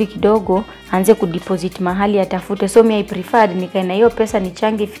mzuri tu hivi kidogo, anze kudeposit mahali atafute. So me I preferred nikae na hiyo pesa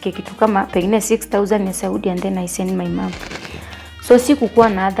nichange ifike kitu kama pengine 6000 ya Saudi, and then I send my mom. So sikukuwa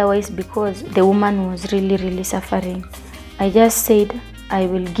na otherwise, because the woman was really suffering. I just said I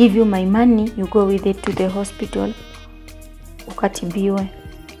will give you my money, you go with it to the hospital ukatibiwe.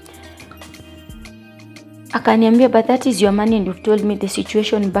 Akaniambia, but that is your money and you've told me the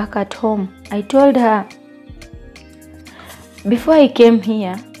situation back at home. I told her, before I came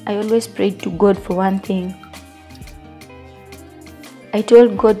here, I always prayed to God for one thing. I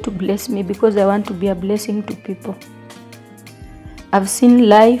told God to bless me because I want to be a blessing to people. I've seen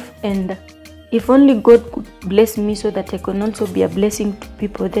life, and if only God could bless me so that I can also be a blessing to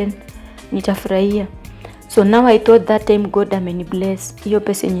people, then nitafurahia. So now I thought that time God amenibless hiyo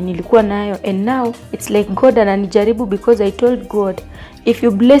pesa yenye nilikuwa nayo, and now it's like God ananijaribu, because I told God, if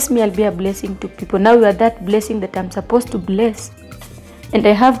you bless me I'll be a blessing to people. Now you are that blessing that I'm supposed to bless, and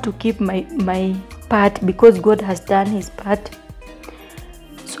I have to keep my part because God has done his part.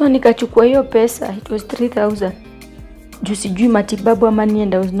 So nikachukua hiyo pesa, it was 3000. Juu sijui matibabu ama nini,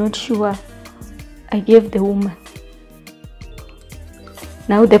 and I was not sure. I gave the woman.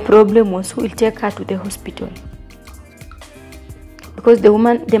 Now the problem was who will take her to the hospital, because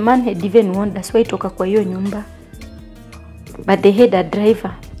the man had even warned us why toka kwa hiyo nyumba, but they had a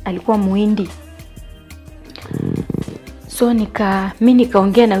driver alikuwa Muhindi. So mimi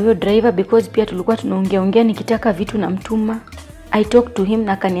nikaongea na huyo driver, because pia tulikuwa tunaongea nikitaka vitu na mtuma. I talked to him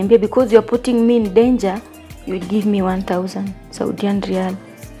na akaniambia, because you are putting me in danger, you will give me 1000 Saudian Riyal.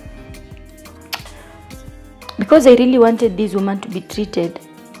 Because I really wanted this woman to be treated,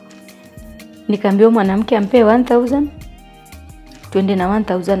 nikaambia mwanamke ampe 1000, tuende na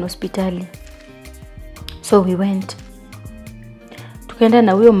 1000 hospitali. So we went. Tukaenda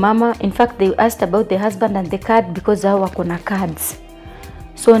na huyo mama. In fact they asked about the husband and the card, because hao wako na cards.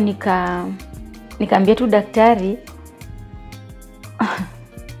 So nikaambia tu daktari,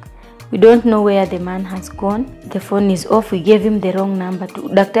 we don't know where the man has gone, the phone is off. We gave him the wrong number.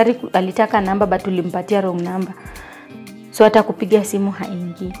 Daktari alitaka number but tulimpatia wrong number, so hata kupiga simu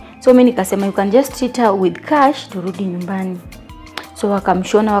haingii. So mimi nikasema you can just treat her with cash turudi nyumbani. So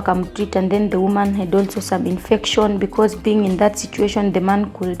wakamshona, wakamtreat, and then the woman had also some infection, because being in that situation the man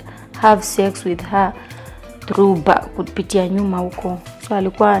could have sex with her through kupitia nyuma huko. So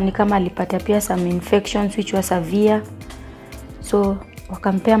alikuwa ni kama alipata pia some infections which was severe. So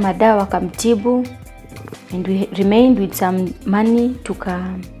wakampea madawa, wakamtibu, and we remained with some money.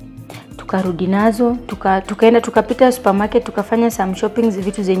 Tukarudi nazo, tukaenda tukapita supermarket, tukafanya some shoppings,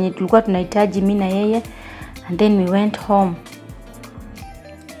 vitu zenye tulikuwa tunahitaji mimi na yeye, and then we went home.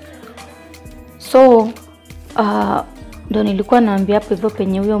 So ndo nilikuwa naambia hapo hivyo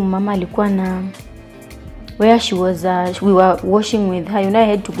penye huyo mama alikuwa na where she was we were washing with her. You know, I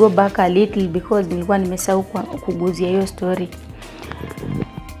had to go back a little because nilikuwa nimesahau kuguzia hiyo story.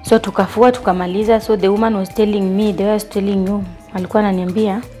 So tukafua tukamaliza. So the woman was telling me, they was telling you, alikuwa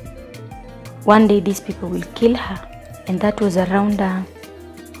ananiambia one day these people will kill her, and that was around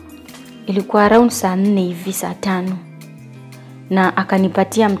ilikuwa around saa 4 hivi saa 5. na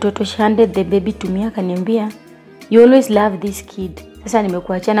akanipatia mtoto. She handed the baby to me, akaniambia you always love this kid, sasa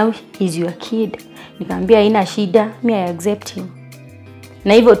nimekuachana, now he's your kid. Nikamwambia haina shida, me I accept him.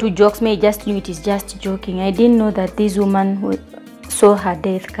 Na hivyo tu jokes, me I just knew it is just joking. I didn't know that this woman saw her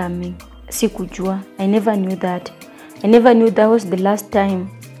death coming. Sikujua. I never knew that. I never knew that was the last time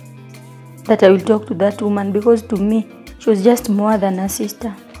that I will talk to that woman, because to me she was just more than a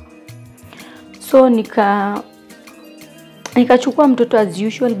sister. So nikachukua mtoto as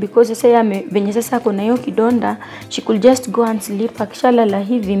usual, because sasa venye sasa kuna hiyo kidonda, she could just go and sleep. Akishalala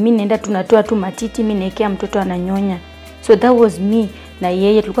hivi mimi naenda tunatoa tu matiti, mimi naekea mtoto ananyonya. So that was me na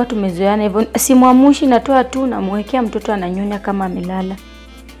yeye, tulikuwa tumezoeana hivyo, simwamushi, natoa tu na mwekea mtoto ananyonya kama amelala.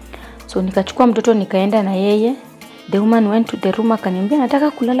 So nikachukua mtoto nikaenda na yeye. The woman went to the room, akaniambia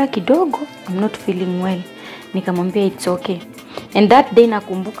nataka kulala kidogo, I'm not feeling well. Nikamwambia it's okay. And that day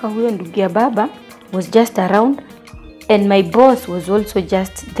nakumbuka huyo ndugu ya baba was just around, and my boss was also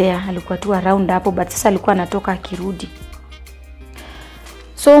just there. Alikuwa tu around hapo, but sasa alikuwa anatoka akirudi.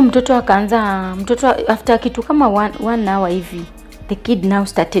 So mtoto after kitu kama one hour hivi, the kid now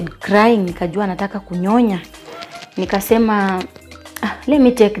started crying. Nikajua anataka kunyonya. Nikasema let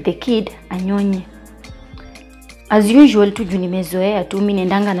me take the kid anyonye. As usual tu, juu nimezoea tu, mimi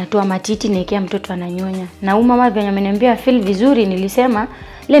nendanga natoa matiti naekea mtoto ananyonya. Na mama venye ameniambia feel vizuri, nilisema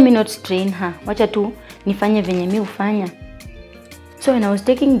let me not strain her, wacha tu nifanye venye mimi hufanya. So when I was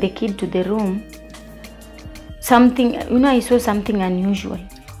taking the kid to the room, I saw something unusual.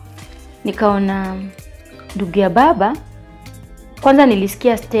 Nikaona ndugu ya baba, kwanza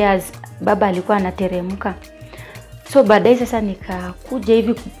nilisikia stairs, baba alikuwa anateremka. So baadaye sasa nikakuja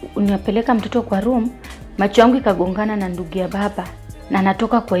hivi unapeleka mtoto kwa room, macho yangu ikagongana na ndugu ya baba na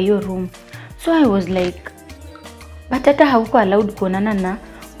anatoka kwa hiyo room. So I was like, but hata hauko allowed kuonana na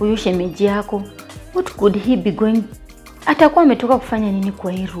huyu shemeji yako. What could he be going? Atakuwa ametoka kufanya nini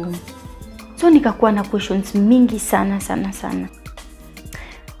kwa hii room? So nikakuwa na questions mingi sana.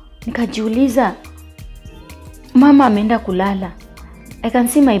 Nikajiuliza, mama ameenda kulala. I can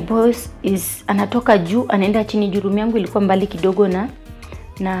see my boss anatoka juu anaenda chini. Juu room yangu ilikuwa mbali kidogo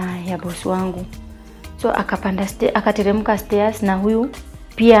na ya boss wangu. So akateremka stairs na huyu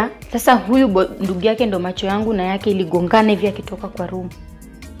pia. Sasa huyu ndugu yake ndo macho yangu na yake iligongana hivi akitoka kwa room.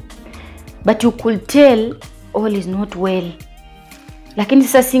 But you could tell all is not well. Lakini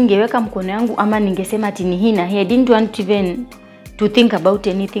sasa singeweka mkono yangu ama ningesema ati ni hii na hii. I didn't want even to think about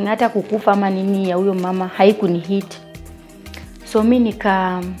anything. Hata kukufa ama nini ya huyo mama haikuni hit. So mimi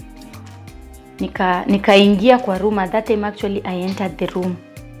nikaingia kwa room. At that time actually I entered the room,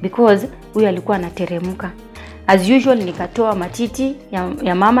 because huyu alikuwa anateremka. As usual nikatoa matiti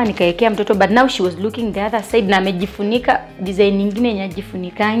ya mama nikaekea mtoto, but now she was looking the other side na amejifunika design nyingine yenye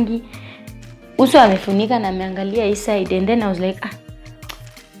ajifunikangi. Uso amefunika na ameangalia hii side, and then I was like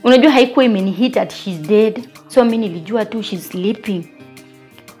unajua haikuwa imeni hit at she's dead. So mimi nilijua tu she's sleeping.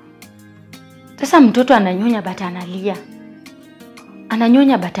 Sasa mtoto ananyonya but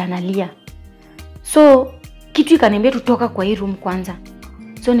analia. So kitu ikaniambia tutoka kwa hii room kwanza.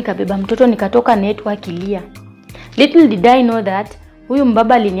 So nikabeba mtoto nikatoka network ilia. Little did I know that huyu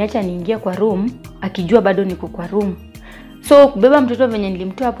mbaba aliniacha niingia kwa room akijua bado niko kwa room. So kubeba mtoto venye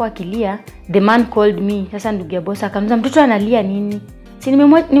nilimtoa hapo akilia, the man called me. Sasa ndugu ya boss akamza, mtoto analia nini? Si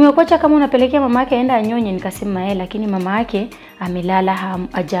nimekuacha kama unapelekea mama yake aenda anyonye. Nikasema lakini mama yake amelala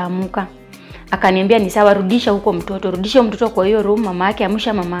hajaamuka. Akaniambia ni sawa, rudisha mtoto kwa hiyo room, mama yake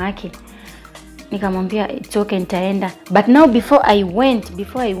amsha mama yake. Nikamwambia it's okay, nitaenda. But now before I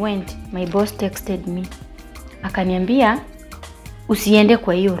went, my boss texted me. Akaniambia usiende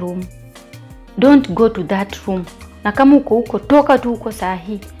kwa hiyo room. Don't go to that room. Na kama uko huko, toka tu huko saa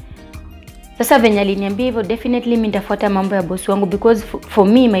hii. Sasa venye aliniambia hivyo, definitely mimi nitafuata mambo ya boss wangu, because for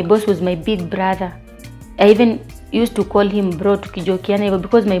me my boss was my big brother. I even used to call him bro tukijokiana hivyo,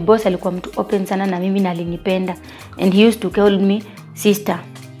 because my boss alikuwa mtu open sana na mimi na alinipenda, and he used to call me sister.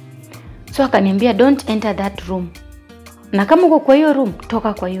 So akaniambia don't enter that room. Na kama uko kwa hiyo room,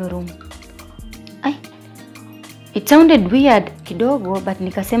 toka kwa hiyo room. It sounded weird kidogo, but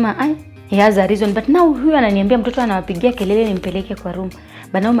nikasema he has a reason. But now huyu ananiambia mtoto anawapigia kelele nimpeleke kwa room.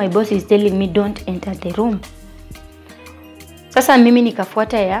 But now my boss is telling me don't enter the room. Sasa mimi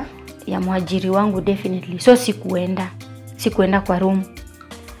nikafuata ya mwajiri wangu definitely. So sikuenda kwa room.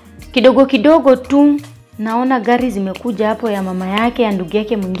 Kidogo tu naona gari zimekuja hapo ya mama yake, ya ndugu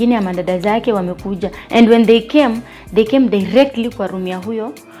yake mwingine, ya madada zake wamekuja. And when they came directly kwa room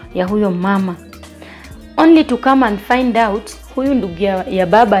ya huyo mama. Only to come and find out huyu ndugu ya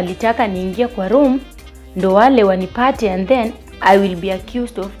baba alitaka niingie kwa room ndo wale wanipate, and then I will be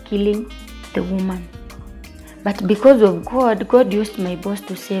accused of killing the woman. But because of God used my boss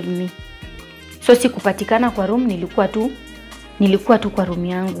to save me. So sikupatikana kwa room, nilikuwa tu kwa room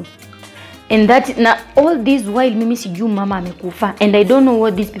yangu. And that na all this while mimi sijui mama amekufa, and I don't know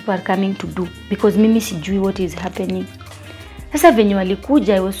what these people are coming to do because mimi sijui what is happening. Sasa venye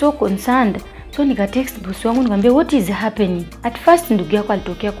walikuja, I was so concerned. So nika text boss wangu nikamwambia what is happening. At first ndugu yako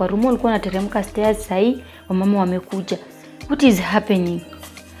alitokea kwa room, alikuwa anateremka stairs, sahi mama wamekuja. What is happening?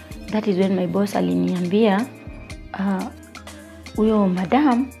 That is when my boss aliniambia huyo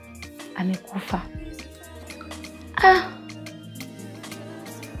madam amekufa.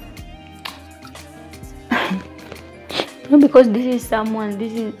 No, because this is someone,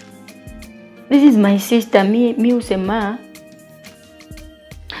 this is my sister. Mi usema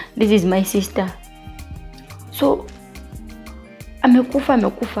this is my sister. So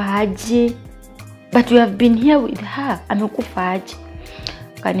amekufa aje? But we have been here with her. Amekufa aje?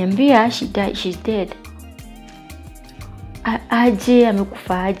 Kaniambia she's dead. Aje,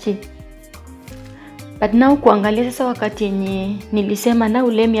 amekufa aje? But now kuangalia sasa wakati yenye nilisema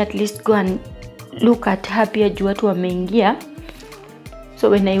now let me at least go and look at her pia juu watu wameingia. So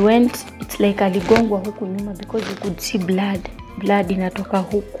when I went, it's like aligongwa huku nyuma because you could see blood inatoka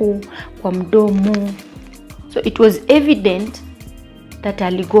huku kwa mdomo. So it was evident that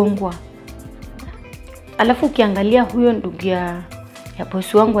aligongwa. Alafu ukiangalia huyo ndugu ya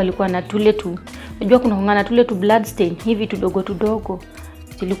boss wangu alikuwa na tule tu, unajua kuna kungana tule tu blood stain hivi tudogo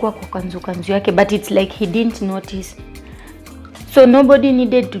zilikuwa kwa kanzu yake, but it's like he didn't notice. So nobody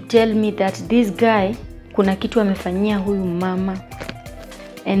needed to tell me that this guy kuna kitu amefanyia huyu mama.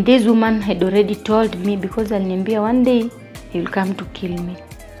 And this woman had already told me because aliniambia one day he will come to kill me.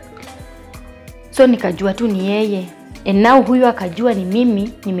 So nikajua tu ni yeye. And now huyu akajua ni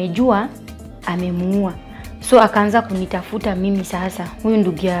mimi, nimejua amemuua. So akaanza kunitafuta mimi sasa. Huyu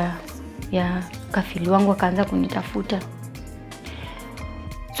ndugu ya kafili wangu akaanza kunitafuta.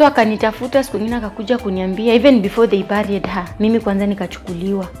 So akanitafuta, siku nyingine akakuja kuniambia even before they buried her, mimi kwanza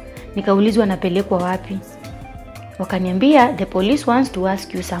nikachukuliwa. Nikaulizwa napelekwa wapi. Wakaniambia the police wants to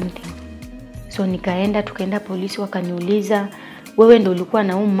ask you something. So tukaenda polisi, wakaniuliza wewe ndio ulikuwa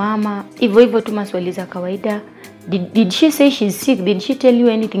na mama? Hivyo tu maswali za kawaida. Did she say she's sick? Did she tell you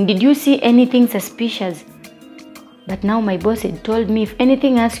anything? Did you see anything suspicious? But now my boss had told me if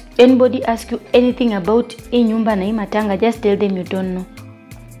anybody asks you anything about hii nyumba na hii matanga, just tell them you don't know.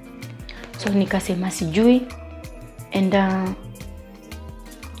 So nikasema sijui, and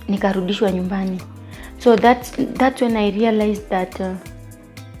nikarudishwa nyumbani. So that's when I realized that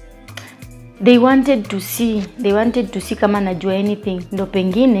they wanted to see kama najua anything, ndo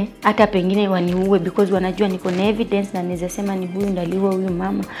pengine waniue because wanajua niko na evidence na naweza sema ni huyu ndo aliua huyu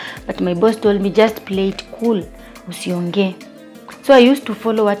mama. But my boss told me just play it cool, usiongee. So I used to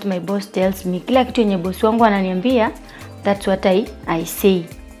follow what my boss tells me. Kila kitu yenye boss wangu ananiambia, that's what I say.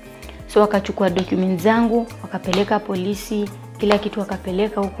 So wakachukua documents zangu, wakapeleka polisi, kila kitu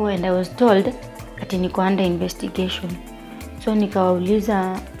wakapeleka huko, and I was told ati niko under investigation. So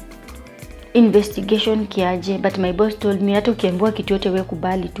nikawauliza investigation kiaje, but my boss told me hata ukiambiwa kitu yote wewe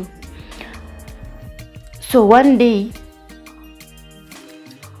kubali tu. So one day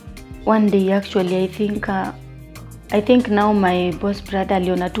actually I think now my boss brother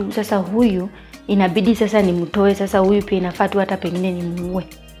aliona tu sasa huyu inabidi sasa nimtoe, sasa huyu pia inafaa tu hata pengine nimuue.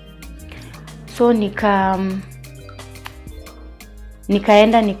 So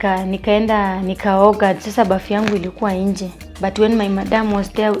nikaoga. Sasa bafu yangu ilikuwa nje, but when my madam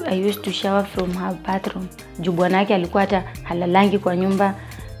was there I used to shower from her bathroom. Juu bwana yake alikuwa hata halalangi kwa nyumba,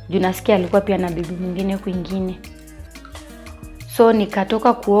 juu nasikia alikuwa pia na bibi mwingine kwingine. So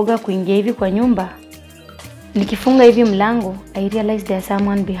nikatoka kuoga kuingia hivi kwa nyumba, nikifunga hivi mlango, I realized there's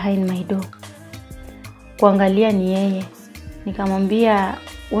someone behind my door. Kuangalia ni yeye. Nikamwambia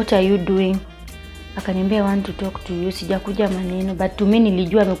what are you doing? Akaniambia I want to talk to you. Sijakuja maneno, but to me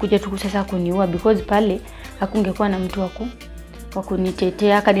nilijua amekuja tu sasa kuniua because pale hakungekuwa na mtu wa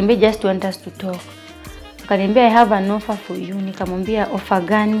kunitetea. Akaniambia just want us to talk. Akaniambia I have an offer for you. Nikamwambia offer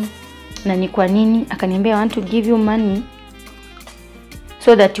gani na ni kwa nini? Akaniambia I want to give you money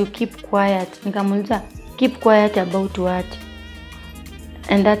so that you keep quiet. Nikamuuliza keep quiet about what?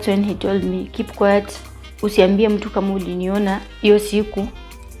 And that's when he told me keep quiet, usiambie mtu kama uliniona hiyo siku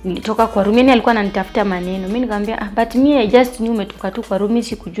nilitoka kwa room. Yeye alikuwa ananitafuta maneno. Mimi nikamwambia but me I just knew umetoka tu kwa room,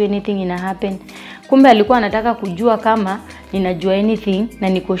 sikujua anything ina happen. Kumbe alikuwa anataka kujua kama ninajua anything na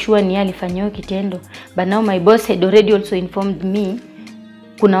niko sure ni yeye alifanywa kitendo. But now my boss had already also informed me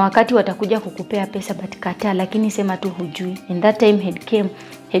kuna wakati watakuja kukupea pesa but kataa, lakini sema tu hujui. And that time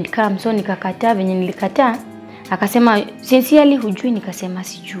had come. So nikakataa. Venye nilikataa akasema sincerely hujui, nikasema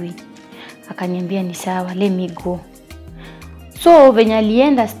sijui. Akaniambia ni sawa, let me go. So venye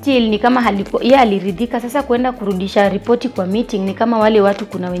alienda still ni kama yeye aliridhika. Sasa kuenda kurudisha ripoti kwa meeting ni kama wale watu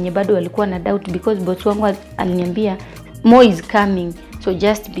kuna wenye bado walikuwa na doubt, because boss wangu aliniambia more is coming, so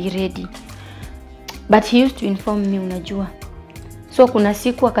just be ready. But he used to inform me, unajua. So kuna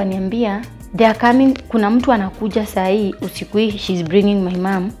siku akaniambia they are coming, kuna mtu anakuja saa hii usiku hii, she's bringing my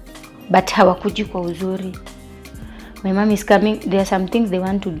mom, but hawakuji kwa uzuri. My mom is coming, there are some things they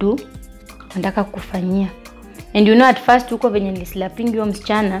want to do, nataka kufanyia. And you know at first huko venye nilislapingi huyo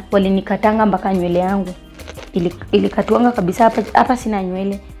msichana walinikatanga mpaka nywele yangu. Ilikatuanga kabisa, hapa sina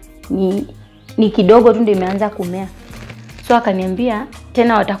nywele. Ni kidogo tu ndio imeanza kumea. So akaniambia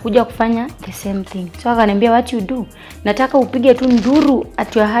tena watakuja kufanya the same thing. So akaniambia what you do? Nataka upige tu nduru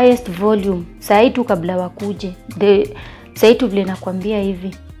at your highest volume. Saa tu kabla wakuje. Saa tu vile nakwambia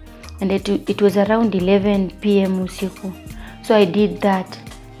hivi. And it was around 11 PM usiku. So I did that.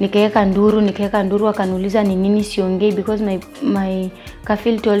 Nikaeka nduru, akaniuliza ni nini siongei, because my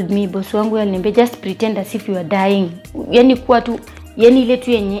kafil told me, boss wangu aliniambia just pretend as if you are dying. Yani kuwa tu, yani ile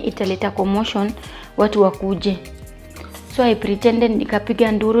tu yenye italeta commotion watu wakuje. So I pretended,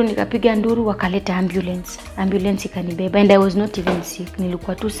 nikapiga nduru, wakaleta ambulance ikanibeba, and I was not even sick,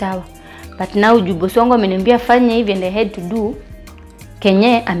 nilikuwa tu sawa. But now boss wangu ameniambia fanya hivi and I had to do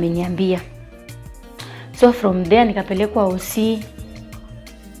kenye ameniambia. So from there nikapelekwa OC.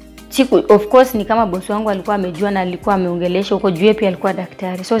 Of course ni kama boss wangu alikuwa amejua na alikuwa ameongelesha huko juu, pia alikuwa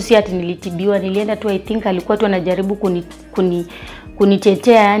daktari. So si ati nilitibiwa, nilienda tu, I think alikuwa tu anajaribu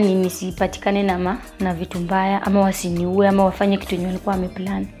kunitetea, yani nisipatikane na vitu mbaya, ama wasiniue, ama wafanye kitu yenye alikuwa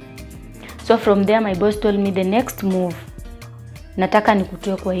ameplan. So from there my boss told me the next move, nataka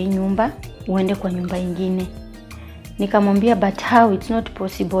nikutoe kwa hii nyumba uende kwa nyumba nyingine. Nikamwambia but how, it's not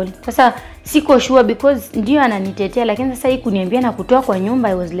possible. Sasa siko sure because ndio ananitetea, lakini sasa hii kuniambia na kutoa kwa nyumba,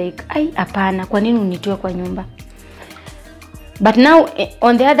 I was like hapana, kwa nini unitoe kwa nyumba? But now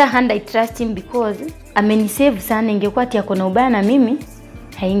on the other hand I trust him because amenisave sana. Ingekuwa ati yako na ubaya na mimi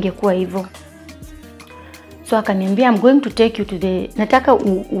haingekuwa hivyo. So akaniambia I'm going to take you to nataka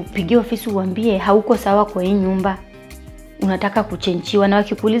upigie ofisi uambie hauko sawa kwa hii nyumba, unataka kuchenjiwa, na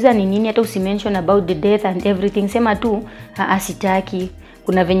wakikuuliza ni nini hata usimention about the death and everything, sema tu asitaki,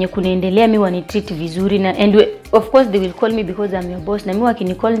 kuna venye kunaendelea, mimi wanitreat vizuri, na and of course they will call me because I'm your boss, na mimi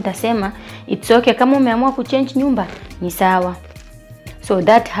wakinicall nitasema it's okay, kama umeamua kuchange nyumba ni sawa. So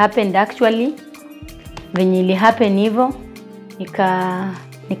that happened actually. Venye ili happen hivyo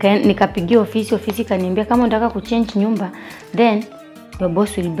nikapigia ofisi kaniambia kama unataka kuchange nyumba then your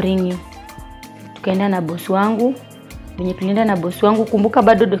boss will bring you. Tukaenda na boss wangu. Venye tulienda na boss wangu, kumbuka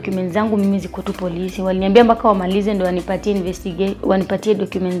bado documents zangu mimi ziko tu polisi, waliniambia mpaka wamalize ndo wanipatie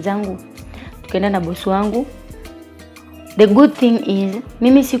documents zangu. Tukaenda na boss wangu. The good thing is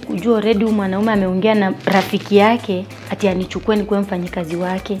mimi sikujua already mwanaume ameongea na rafiki yake ati anichukue nikuwe mfanyikazi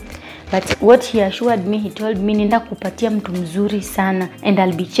wake. But what he assured me, he told me nenda kupatia mtu mzuri sana and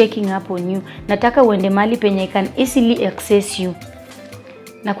I'll be checking up on you. Nataka uende mahali penye I can easily access you.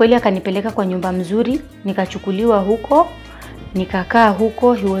 Na kweli akanipeleka kwa nyumba mzuri, nikachukuliwa huko, nikakaa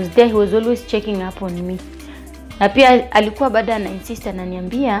huko. He was there, he was always checking up on me. Na pia alikuwa bado ana insist,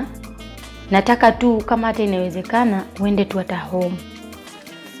 ananiambia nataka tu kama hata inawezekana uende tu hata home.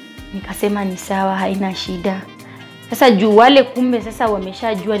 Nikasema ni sawa, haina shida. Sasa juu wale kumbe sasa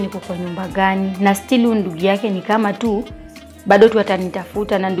wameshajua niko kwa nyumba gani, na still ndugu yake ni kama tu bado tu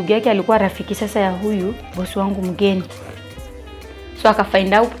atanitafuta, na ndugu yake alikuwa rafiki sasa ya huyu boss wangu mgeni. So aka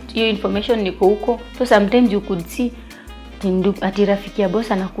find out hiyo information niko huko. So sometimes you could see ati rafiki ya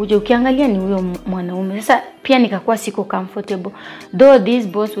boss anakuja, ukiangalia ni huyo mwanaume. Sasa pia nikakuwa siko comfortable, though this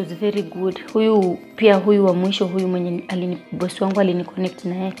boss was very good. Huyu wa mwisho, huyu mwenye boss wangu aliniconnect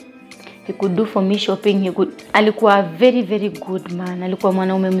na yeye, he could do for me shopping, alikuwa very very good man, alikuwa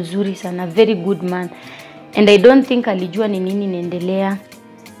mwanaume mzuri sana, very good man. And I don't think alijua ni nini inaendelea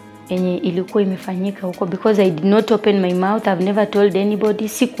yenye ilikuwa imefanyika huko, because I did not open my mouth, I've never told anybody,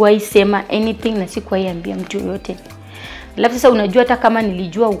 sikuwahi sema anything na sikuwahi ambia mtu yote. Alafu sasa unajua hata kama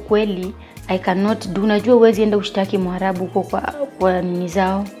nilijua ukweli I cannot do, unajua uwezi enda ushtaki Mwarabu huko kwa nini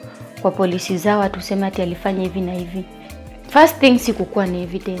zao, kwa polisi zao, atuseme ati alifanya hivi na hivi. First thing sikukuwa na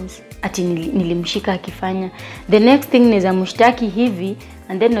evidence ati nilimshika akifanya. The next thing niza mshtaki hivi,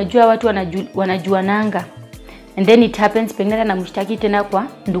 and then unajua watu wanajuananga. And then it happens pengine na mshtaki tena kwa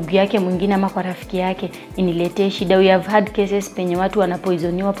ndugu yake mwingine ama kwa rafiki yake, iniletee shida. We have had cases penye watu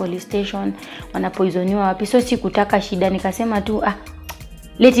wanapoisoniwa police station, wanapoisoniwa wapi. So sikutaka shida, nikasema tu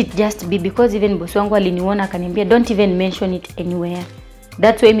let it just be, because even boss wangu aliniona akaniambia don't even mention it anywhere.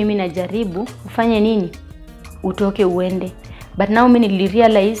 That's why mimi najaribu ufanye nini, utoke uende. But now mimi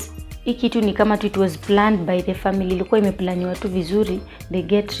nilirealize hii kitu ni kama it was planned by the family, ilikuwa imeplaniwa tu vizuri, they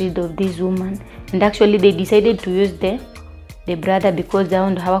get rid of this woman, and actually they decided to use the brother because they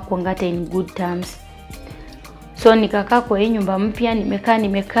hawakuangata in good terms. So nikakaa kwa hii nyumba mpya,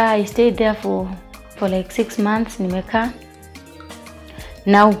 nimekaa I stayed there for like 6 months, nimekaa.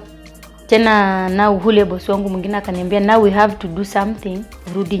 Now hule boss wangu mwingine akaniambia, now we have to do something,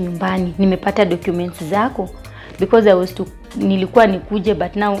 rudi nyumbani, nimepata documents zako, because nilikuwa nikuje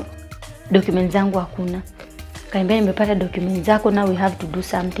but now documents zangu hakuna. Akaniambia nimepata documents zako, now we have to do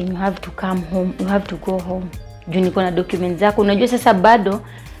something, you have to come home, you have to go home, juu niko na documents zako. Unajua sasa bado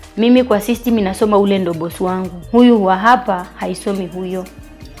mimi kwa system inasoma ule ndo boss wangu, huyu wa hapa haisomi huyo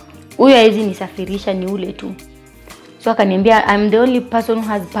haizi nisafirisha, ni ule tu. So akaniambia I'm the only person who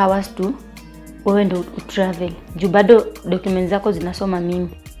has powers to wewe ndo travel, juu bado documents zako zinasoma mimi.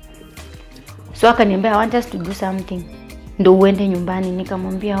 So akaniambia I want us to do something, ndo uende nyumbani.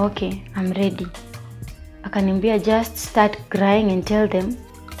 Nikamwambia okay, I'm ready. Akaniambia just start crying and tell them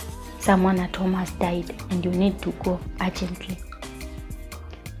someone at home has died and you need to go urgently.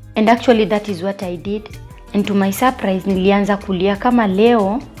 And actually that is what I did, and to my surprise nilianza kulia kama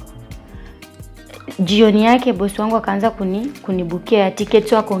leo. Jioni yake boss wangu akaanza kunibukia tickets,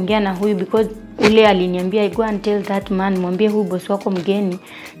 so akaongea na huyu, because ule aliniambia go and tell that man, mwambie huyu boss wako mgeni,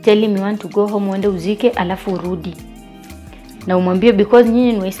 tell him you want to go home, uende uzike alafu urudi. Na umwambie because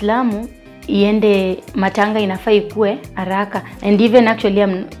nyinyi ni Waislamu, iende matanga inafaa ikue haraka. And even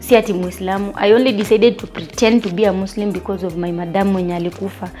actually si ati Muislamu, I only decided to pretend to be a Muslim because of my madam mwenye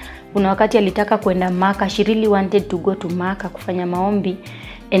alikufa. Kuna wakati alitaka kwenda Maka, she really wanted to go to Maka kufanya maombi,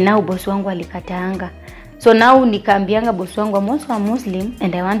 and now boss wangu alikataanga. So now nikaambianga boss wangu, I'm also a Muslim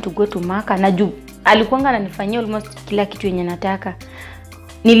and I want to go to Maka. Na juu alikuanga ananifanyia almost kila kitu yenye nataka,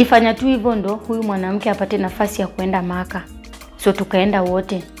 nilifanya tu hivyo ndo huyu mwanamke apate nafasi ya kwenda Maka. So tukaenda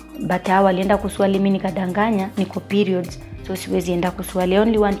wote, but hawa alienda kuswali, mimi nikadanganya niko periods, so siwezi enda kuswali. I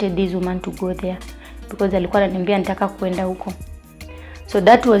only wanted this woman to go there because alikuwa ananiambia nataka kwenda huko. So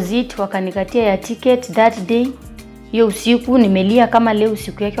that was it. Wakanikatia ya ticket that day. Hiyo usiku nimelia kama leo,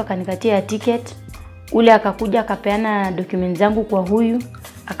 usiku yake wakanikatia ya ticket. Ule akakuja akapeana documents zangu kwa huyu,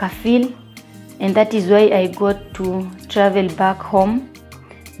 akafill, and that is why I got to travel back home.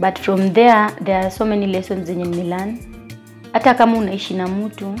 But from there are so many lessons zenye nimelearn. Hata kama unaishi na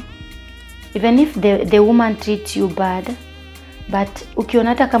mtu, even if the woman treats you bad, but ukiona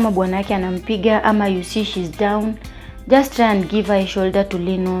hata kama bwana yake anampiga ama you see she's down, just try and give her a shoulder to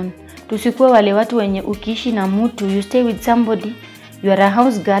lean on. Tusikuwe wale watu wenye ukiishi na mtu, you stay with somebody, you are a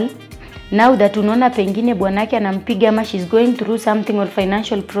house girl, now that unaona pengine bwana yake anampiga ama she's going through something or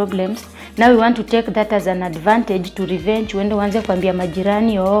financial problems, now we want to take that as an advantage to revenge. Uende uanze kuambia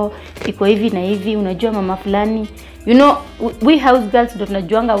majirani, oh iko hivi na hivi, unajua mama fulani. You know, we house girls don't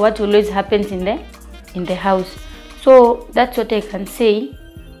najuanga what always happens in the house. So that's what I can say.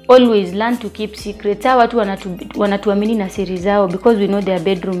 Always learn to keep secrets. Watu wanatuamini na siri zao because we know their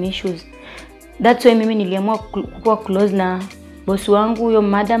bedroom issues. That's why mimi niliamua kuwa close na boss wangu huyo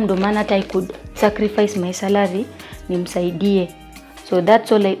madam, ndo maana hata I could sacrifice my salary nimsaidie. So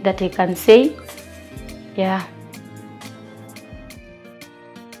that's all that I can say. Yeah.